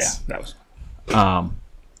 40-6. Yeah, that was...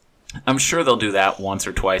 I'm sure they'll do that once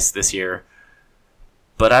or twice this year.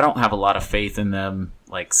 But I don't have a lot of faith in them,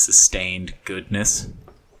 sustained goodness.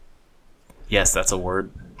 Yes, that's a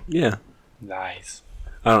word. Yeah. Nice.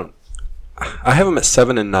 I have them at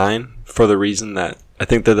 7-9 for the reason that I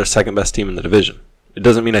think they're the second best team in the division. It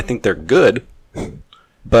doesn't mean I think they're good,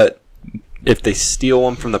 but if they steal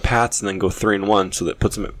one from the Pats and then go 3-1, so that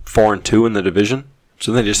puts them at 4-2 in the division,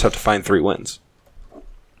 so then they just have to find 3 wins.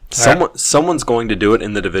 Someone's going to do it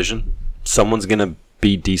in the division. Someone's going to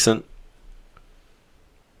be decent.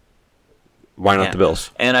 Why not the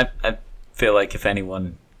Bills? And I feel like if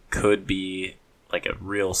anyone could be like a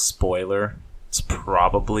real spoiler, it's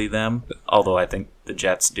probably them. Although I think the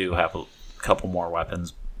Jets do have a couple more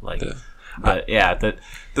weapons. But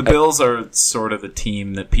the Bills are sort of the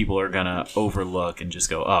team that people are gonna overlook and just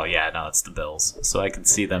go, oh yeah, no, it's the Bills. So I can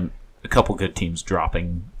see them, a couple good teams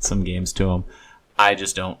dropping some games to them. I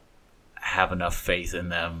just don't have enough faith in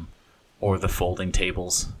them or the folding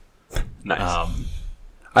tables. Nice.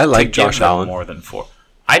 I like Josh Allen more than 4.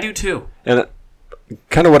 I do too. And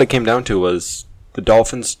kind of what it came down to was the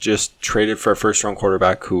Dolphins just traded for a first-round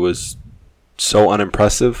quarterback who was so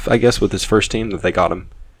unimpressive, I guess, with his first team that they got him.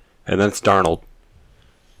 And then it's Darnold.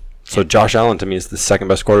 So Josh Allen, to me, is the second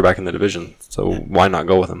best quarterback in the division. So why not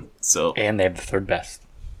go with him? And they have the third best.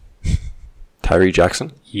 Tyree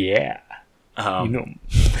Jackson? Yeah. You know him.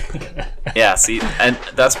 Yeah, see, and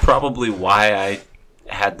that's probably why I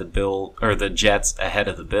had the Jets ahead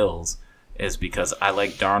of the Bills, is because I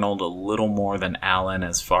like Darnold a little more than Allen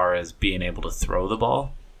as far as being able to throw the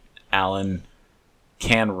ball. Allen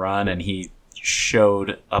can run, and he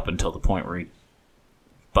showed up until the point where he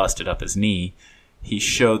busted up his knee. He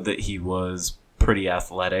showed that he was pretty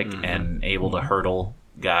athletic and able to hurdle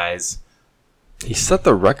guys. He set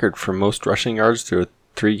the record for most rushing yards through a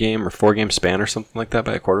 3-game or 4-game span or something like that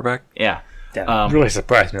by a quarterback. Yeah. That really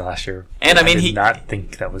surprised me last year. And I mean, did not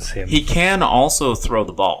think that was him. He can also throw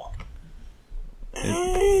the ball.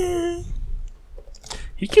 He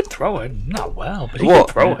can throw it. Not well, but he can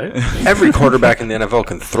throw it. Every quarterback in the NFL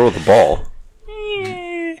can throw the ball.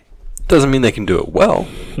 Doesn't mean they can do it well.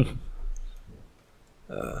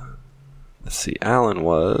 Let's see. Allen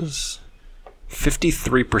was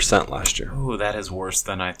 53% last year. Ooh, that is worse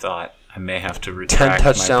than I thought. I may have to 10 retract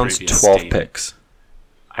touchdowns, my previous 12 statement. picks.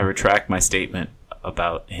 I retract my statement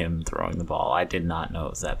about him throwing the ball. I did not know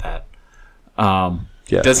it was that bad.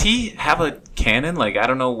 Yeah. Does he have a cannon? Like, I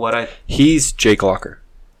don't know what I... He's Jake Locker.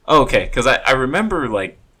 Oh, okay, because I remember,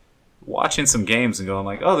 like, watching some games and going,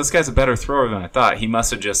 like, oh, this guy's a better thrower than I thought. He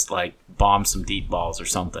must have just, like, bombed some deep balls or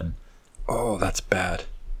something. Oh, that's bad.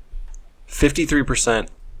 53%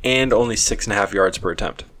 and only 6.5 yards per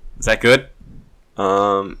attempt. Is that good?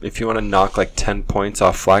 If you want to knock like 10 points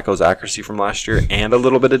off Flacco's accuracy from last year and a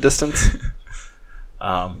little bit of distance.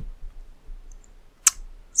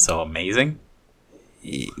 So amazing?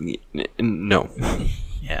 No.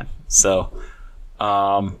 Yeah. So,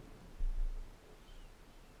 all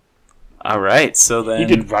right. So then He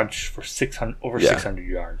did rush for 600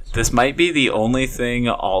 yards. this might be the only thing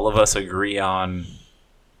all of us agree on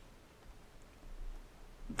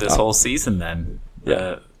this whole season then.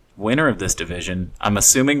 The winner of this division. I'm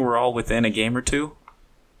assuming we're all within a game or two?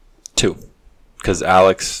 2. Because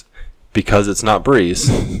Alex, because it's not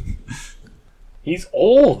Breeze. He's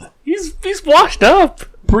old. He's washed up.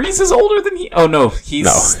 Breeze is older than he... Oh, no. He's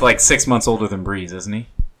No. like 6 months older than Breeze, isn't he?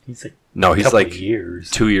 He's like No, he's couple like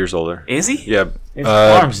years. 2 years older. Is he? Yeah. His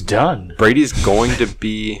arm's done. Brady's going to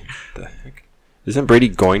be... The heck? Isn't Brady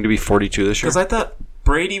going to be 42 this year? Because I thought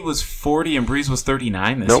Brady was 40 and Breeze was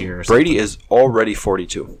 39 this year. Or Brady something. is already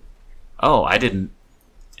 42. Oh, I didn't...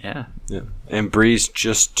 Yeah. Yeah. And Breeze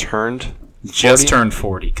just turned 40? Just turned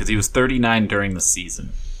 40 because he was 39 during the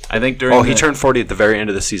season. I think during he turned 40 at the very end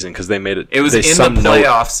of the season because they made it. It was they in the some note-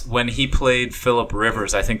 playoffs when he played Phillip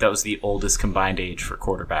Rivers. I think that was the oldest combined age for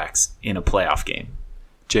quarterbacks in a playoff game.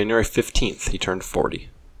 January 15th, he turned 40.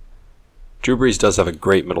 Drew Brees does have a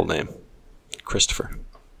great middle name. Christopher.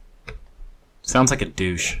 Sounds like a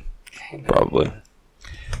douche. Probably.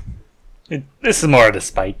 This is more of a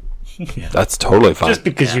spite. That's totally fine. Just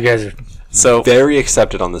because you guys are... So Very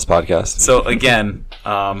accepted on this podcast. So again,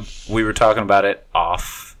 we were talking about it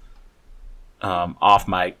off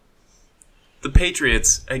mic. The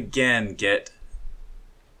Patriots again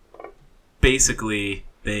basically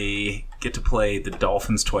they get to play the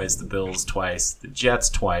Dolphins twice, the Bills twice, the Jets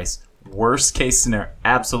twice. Worst case scenario,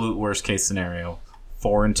 absolute worst case scenario,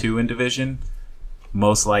 4-2 in division.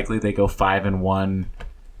 Most likely they go 5-1.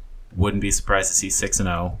 Wouldn't be surprised to see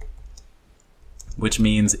 6-0. Which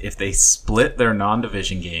means if they split their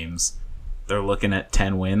non-division games, they're looking at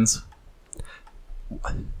 10 wins.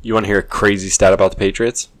 You want to hear a crazy stat about the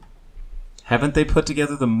Patriots? Haven't they put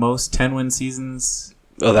together the most 10-win seasons?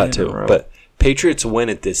 Oh, that in a too. row? But Patriots win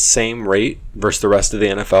at the same rate versus the rest of the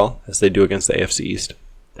NFL as they do against the AFC East.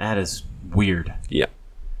 That is weird. Yeah.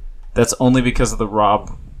 That's only because of the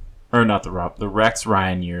Rex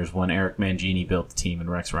Ryan years when Eric Mangini built the team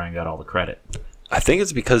and Rex Ryan got all the credit. I think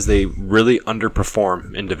it's because they really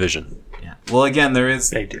underperform in division. Yeah. Well, again, there is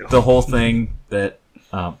They do. the whole thing that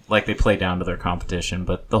Like, they play down to their competition,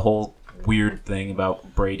 but the whole weird thing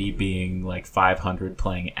about Brady being, like, 500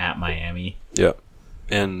 playing at Miami. Yep.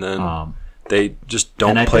 And then they just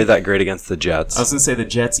don't and I play think- that great against the Jets. I was going to say the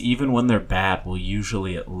Jets, even when they're bad, will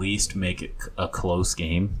usually at least make it a close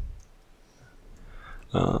game.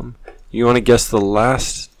 You want to guess the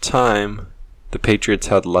last time the Patriots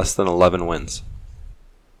had less than 11 wins?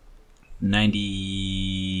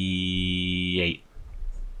 98.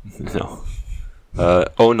 No.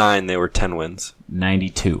 09, they were 10 wins.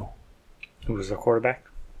 92. Who was the quarterback?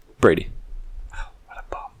 Brady. What a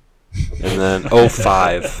bum. And then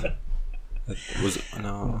 05. Was it,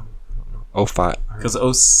 no. 05. Because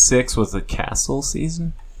 06 was the Castle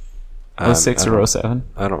season? I 06 don't- or 07?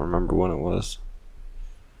 I don't remember when it was.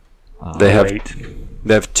 Uh, They have Wait.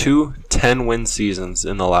 They have 2 10-win seasons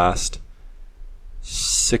in the last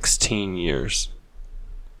 16 years.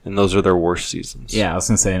 And those are their worst seasons. Yeah, I was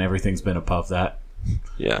going to say, and everything's been above that.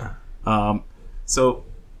 Yeah. So,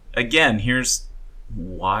 again, here's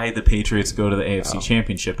why the Patriots go to the AFC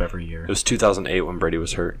Championship every year. It was 2008 when Brady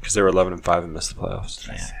was hurt because they were 11-5 and missed the playoffs.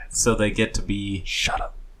 So they get to be... Shut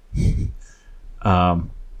up.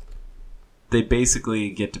 They basically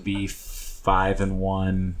get to be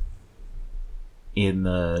 5-1 in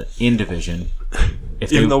division.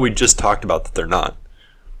 If Even they- though we just talked about that they're not.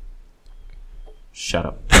 Shut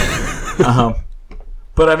up.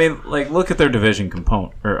 But I mean, like, look at their division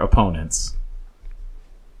opponents.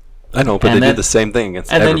 I know, but And they then- did the same thing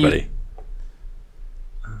against and then everybody.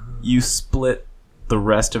 You split the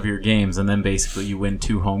rest of your games, and then basically you win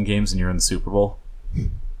 2 home games, and you're in the Super Bowl.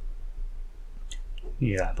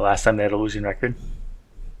 Yeah, the last time they had a losing record?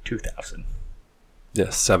 2000. Yeah,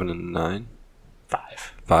 7-9.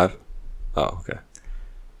 5. 5? Oh, okay.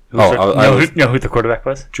 Who I who the quarterback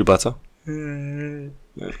was? Drew Bledsoe? Who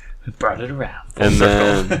brought it around? And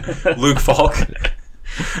then Luke Falk.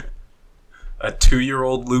 A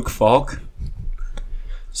 2-year-old Luke Falk.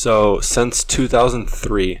 So since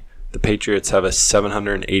 2003, the Patriots have a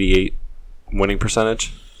 788 winning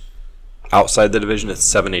percentage. Outside the division, it's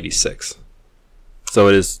 786. So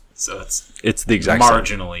it is. So It's the exact same.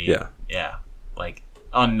 marginally, Yeah. like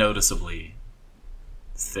unnoticeably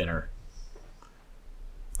thinner.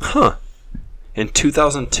 Huh. In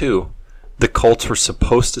 2002, the Colts were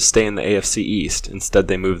supposed to stay in the AFC East. Instead,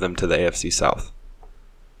 they moved them to the AFC South.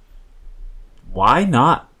 Why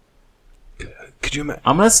not? Could you imagine?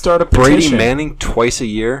 I'm gonna start a Brady petition. Manning twice a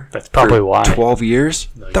year? That's probably for why. 12 years?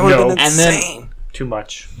 That would have been And then- insane. Too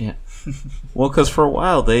much. Yeah. Well, because for a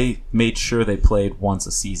while they made sure they played once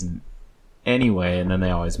a season anyway, and then they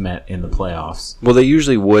always met in the playoffs. Well, they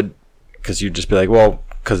usually would, because you'd just be like, well,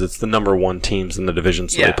 because it's the number 1 teams in the division,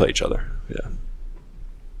 so Yeah. they play each other. Yeah.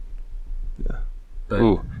 But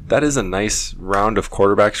Ooh, that is a nice round of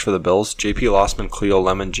quarterbacks for the Bills. J.P. Lossman, Cleo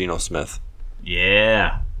Lemon, Geno Smith.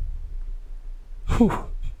 yeah. Whew.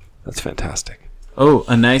 That's fantastic. Oh,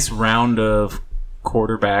 a nice round of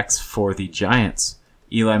quarterbacks for the Giants.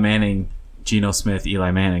 Eli Manning, Geno Smith,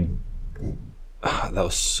 Eli Manning. That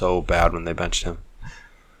was so bad when they benched him.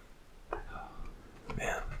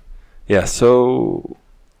 Man. Yeah, so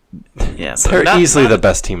Yeah, so they're not- easily not the a-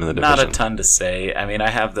 best team in the division. Not a ton to say. I mean, I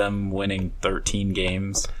have them winning 13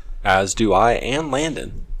 games. As do I and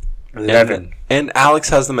Landon. 11. And Alex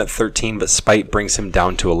has them at 13, but Spite brings him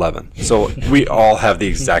down to 11. So we all have the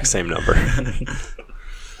exact same number.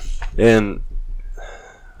 And,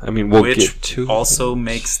 I mean, we'll which get to also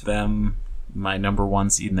makes them my number 1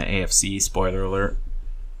 seed in the AFC. Spoiler alert.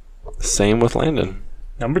 Same with Landon.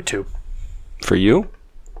 Number 2. For you?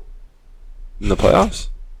 In the playoffs?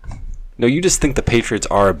 No, you just think the Patriots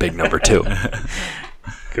are a big number 2.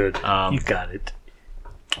 Good. Um, You got it.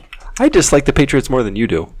 I dislike the Patriots more than you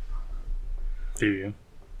do. Do you?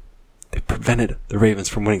 They prevented the Ravens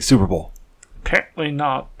from winning Super Bowl. Apparently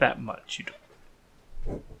not that much. You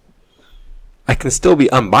don't. I can still be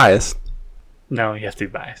unbiased. No, you have to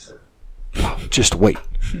be biased. Just wait.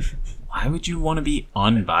 Why would you want to be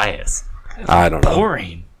unbiased? I don't know.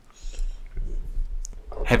 Boring.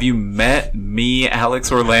 Have you met me,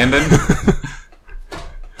 Alex, or Landon?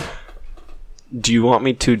 Do you want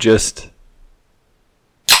me to just...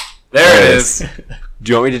 There it is.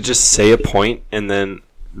 Do you want me to just say a point and then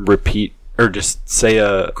repeat, or just say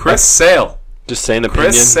a... Chris Sale. Just say an opinion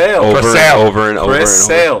Chris Sale. over Chris and Sale. over and over Chris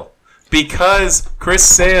and over. Sale. Because Chris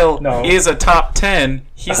Sale No. is a top 10,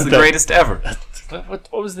 he's the That- greatest ever. What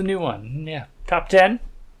was the new one? Yeah. Top 10?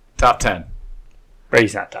 Top 10.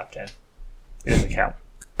 Brady's not top 10. It doesn't count.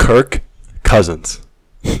 Kirk Cousins.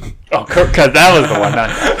 Oh, Kirk, that was the one.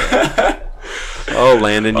 Not Oh,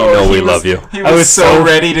 Landon, you know we love you. He was so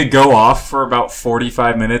ready to go off for about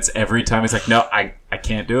 45 minutes every time. He's like, no, I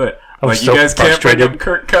can't do it. I was Like, so you guys can't bring frustrated. up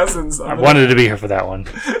Kirk Cousins. I wanted to be here for that one.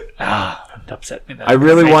 It upset me. I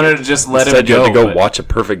really wanted to just let him Said you go. had to go but- watch a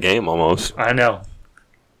perfect game almost. I know.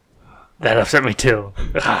 That upset me too.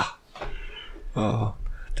 Oh,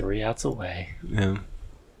 3 outs away. yeah.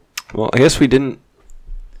 Well, I guess we didn't.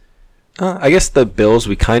 I guess the Bills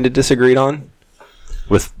we kind of disagreed on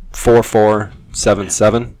with 4-4,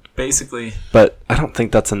 7-7. Basically, But I don't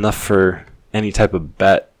think that's enough for any type of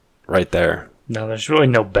bet right there. No, there's really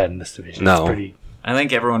no bet in this division. No. It's pretty. I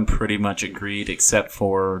think everyone pretty much agreed except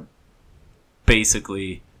for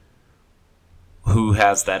basically who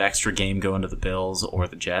has that extra game going to the Bills or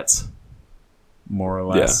the Jets, more or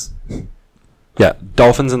less. Yeah,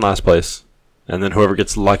 Dolphins in last place, and then whoever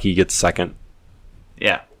gets lucky gets second.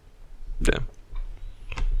 Yeah. Yeah.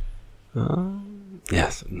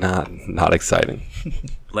 Yes, not exciting.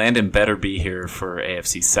 Landon better be here for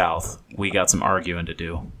AFC South. We got some arguing to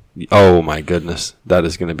do. Oh my goodness, that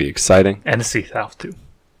is going to be exciting. NFC South too.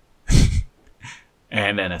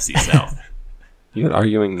 And NFC South. You had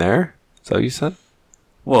arguing there? Is that what you said?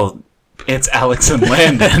 Well, it's Alex and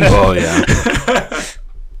Landon. Oh yeah.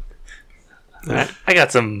 I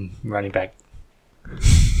got some running back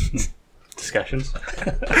discussions.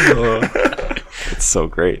 It's so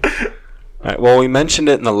great. All right. Well, we mentioned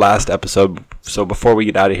it in the last episode, so before we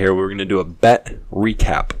get out of here, we're going to do a bet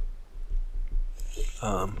recap.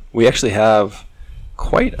 We actually have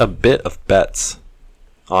quite a bit of bets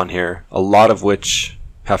on here, a lot of which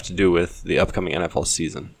have to do with the upcoming NFL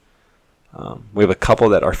season. We have a couple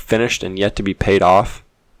that are finished and yet to be paid off.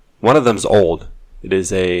 One of them's old. It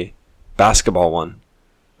is a basketball one.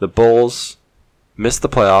 The Bulls missed the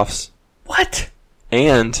playoffs. What?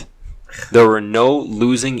 And there were no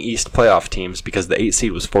losing East playoff teams because the 8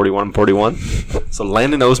 seed was 41-41. So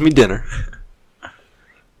Landon owes me dinner.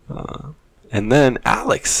 And then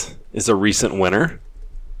Alex is a recent winner.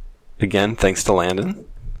 Again, thanks to Landon.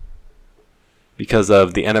 Because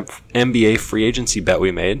of the NBA free agency bet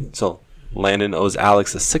we made. So Landon owes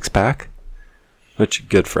Alex a 6-pack. Which,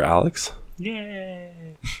 good for Alex.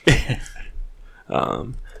 Yay.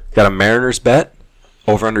 Got a Mariners bet.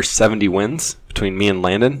 Over under 70 wins between me and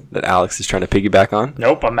Landon that Alex is trying to piggyback on.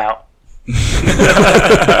 Nope, I'm out.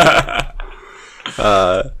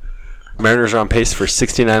 Mariners are on pace for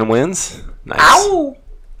 69 wins. Nice. Ow!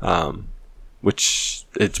 Which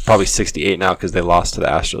it's probably 68 now because they lost to the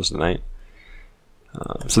Astros tonight.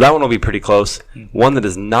 So that one will be pretty close. One that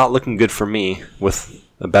is not looking good for me with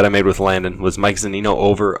a bet I made with Landon was Mike Zunino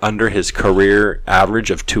over under his career average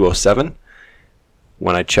of 207.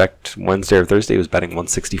 When I checked Wednesday or Thursday, he was betting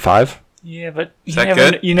 165. Yeah, but that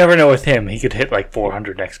good? You never know with him. He could hit like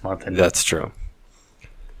 400 next month. And That's true.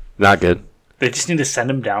 Not good. they just need to send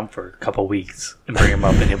him down for a couple weeks and bring him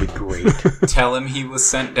up, and he'll be great. Tell him he was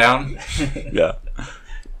sent down. Yeah.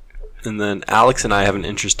 And then Alex and I have an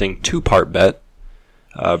interesting 2-part bet.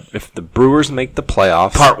 If the Brewers make the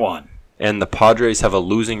playoffs Part 1. and the Padres have a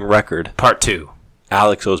losing record, Part 2.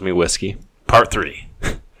 Alex owes me whiskey. Part 3.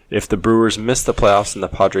 If the Brewers miss the playoffs and the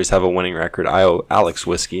Padres have a winning record, I owe Alex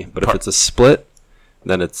whiskey. But if it's a split,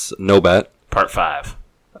 then it's no bet. Part 5.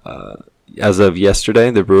 As of yesterday,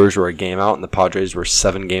 the Brewers were a game out and the Padres were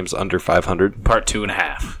 7 games under 500. Part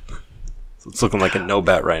 2.5. So it's looking like a no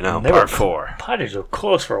bet right now. They were Part 4. Padres were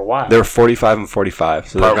close for a while. They were 45 and 45,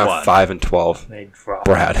 so they're Part now 1. 5 and 12. They dropped.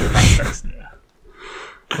 Brad.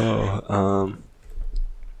 Yeah.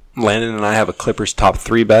 Landon and I have a Clippers top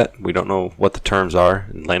 3 bet. We don't know what the terms are,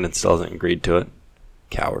 and Landon still hasn't agreed to it.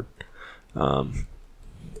 Coward. And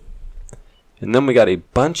then we got a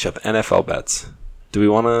bunch of NFL bets. Do we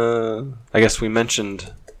want to... I guess we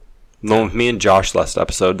mentioned the one with me and Josh last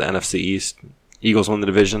episode, the NFC East. Eagles win the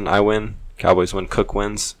division, I win. Cowboys win, Cook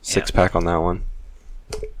wins. 6-pack on that one.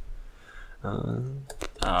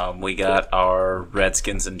 We got our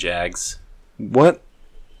Redskins and Jags. What?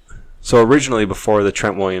 So originally, before the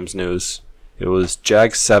Trent Williams news, it was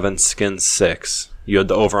Jags 7, Skins 6. You had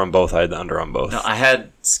the over on both. I had the under on both. No, I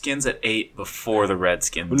had Skins at 8 before the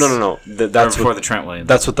Redskins. No. That's before what, the Trent Williams.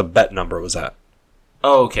 That's what the bet number was at.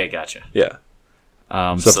 Oh, okay, gotcha. Yeah.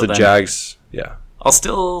 So if the then Jags, yeah. I'll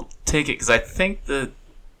still take it because I think the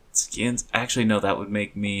Skins. Actually, no, that would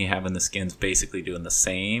make me having the Skins basically doing the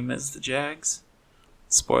same as the Jags.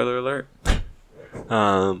 Spoiler alert.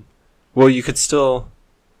 Well, you could still.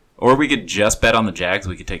 Or we could just bet on the Jags.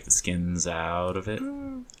 We could take the Skins out of it.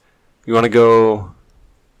 You want to go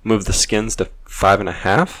move the Skins to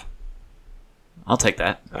 5.5? I'll take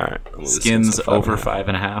that. All right. I'll move the Skins to over 5.5.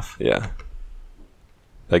 5.5. Yeah.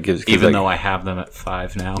 That gives Even though I have them at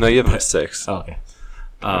 5 now. no, you have them at 6. Oh, okay.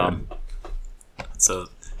 So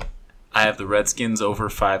I have the Redskins over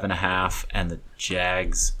 5.5 and the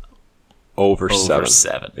Jags Over over 7.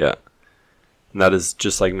 7. Yeah, and that is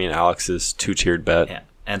just like me and Alex's 2-tiered bet, Yeah.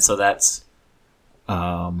 And so that's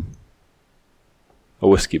a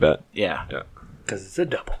whiskey bet. yeah. Because it's a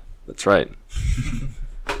double. That's right.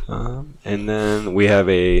 And then we have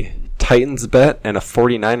a Titans bet and a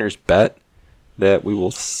 49ers bet that we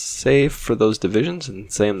will save for those divisions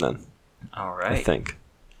and say them then. All I right. think.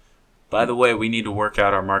 By the way, we need to work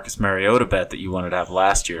out our Marcus Mariota bet that you wanted to have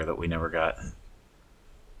last year that we never got.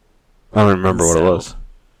 I don't remember what it was.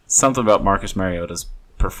 Something about Marcus Mariota's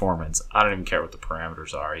performance. I don't even care what the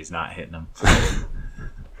parameters are. He's not hitting them.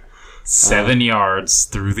 7 yards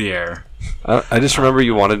through the air. I just remember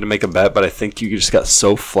you wanted to make a bet, but I think you just got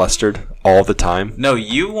so flustered all the time. No,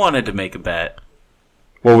 you wanted to make a bet.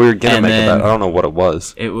 Well, we were going to And make a then- bet. I don't know what it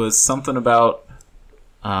was. It was something about...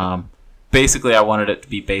 basically, I wanted it to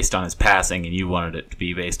be based on his passing, and you wanted it to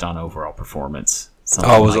be based on overall performance.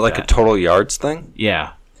 Something Oh, was it like a that. total yards thing?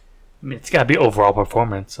 Yeah. I mean, it's got to be overall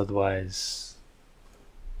performance, otherwise.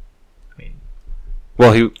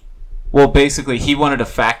 Well, Basically, he wanted to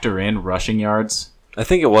factor in rushing yards. I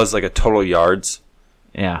think it was like a total yards.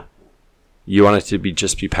 Yeah. You want it to be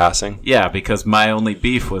just be passing? Yeah, because my only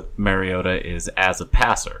beef with Mariota is as a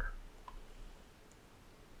passer.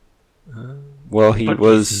 Well, he But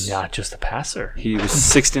was he's not just a passer. he was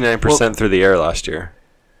 69% through the air last year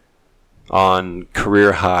on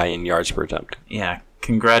career high in yards per attempt. Yeah,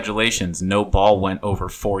 congratulations. No ball went over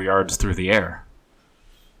 4 yards through the air.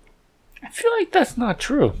 I feel like that's not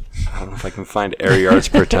true. I don't know if I can find air yards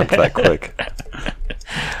per attempt that quick.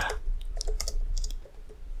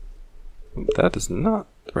 That is not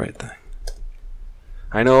the right thing.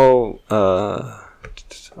 I know. Oh,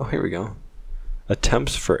 here we go.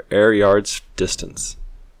 Attempts for air yards distance.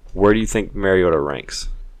 Where do you think Mariota ranks?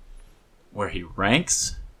 Where he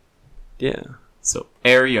ranks? Yeah. So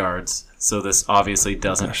air yards. So this obviously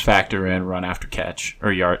doesn't Gosh. factor in run after catch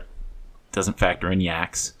or yard. Doesn't factor in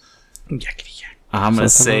yaks. Yakety yak. I'm gonna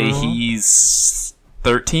say Something wrong? he's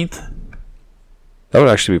 13th. That would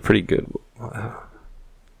actually be pretty good. I'm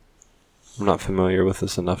not familiar with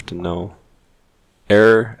this enough to know.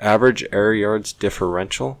 Average air yards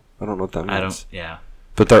differential? I don't know what that means. I don't. Yeah.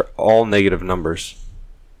 But they're all negative numbers.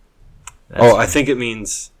 That's- I think it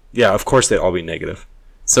means... Yeah, of course they'd all be negative.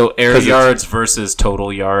 So air 'Cause it's- yards versus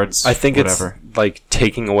total yards. I think whatever. it's like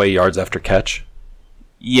taking away yards after catch.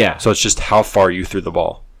 Yeah. So it's just how far you threw the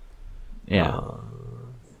ball. Yeah.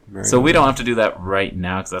 So we don't have to do that right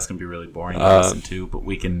now because that's going to be really boring to listen to, but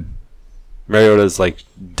we can... Mariota's like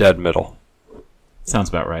dead middle. Sounds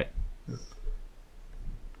about right.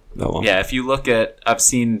 No, well. Yeah, if you look at... I've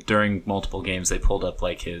seen during multiple games they pulled up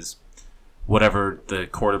like his... Whatever the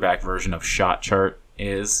quarterback version of shot chart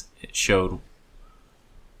is, it showed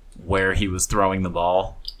where he was throwing the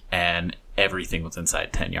ball, and everything was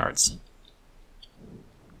inside 10 yards.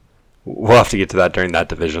 We'll have to get to that during that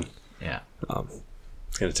division. Yeah.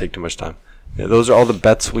 It's going to take too much time. Yeah, those are all the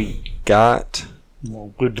bets we got.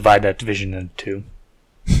 Well, we'll divide that division into two.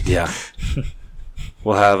 Yeah.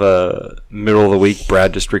 We'll have a middle of the week.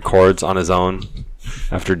 Brad just records on his own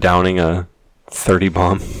after downing a 30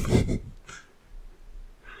 bomb.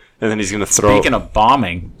 And then he's going to throw... Speaking of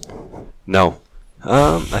bombing, No.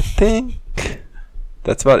 I think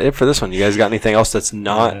that's about it for this one. You guys got anything else that's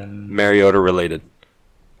not Mariota related?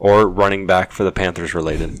 Or running back for the Panthers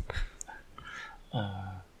related?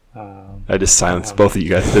 I just silenced both of you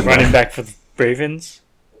guys, didn't Running I? back for the Ravens.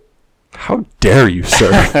 How dare you,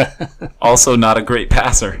 sir? also not a great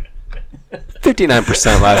passer.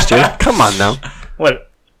 59% last year. Come on now.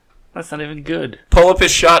 What? That's not even good. Pull up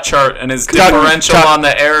his shot chart and his Talk- differential talk- on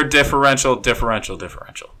the air differential.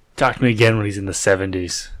 Talk to me again when he's in the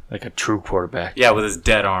 70s, like a true quarterback. Yeah, with his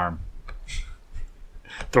dead arm.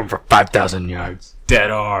 Throw him for 5,000 yards.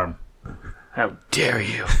 Dead arm. How dare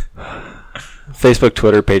you? Facebook,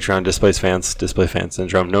 Twitter, Patreon, Displaced Fans, Display Fan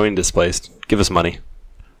Syndrome, Knowing Displaced. Give us money.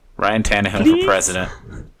 Ryan Tannehill Please? for president.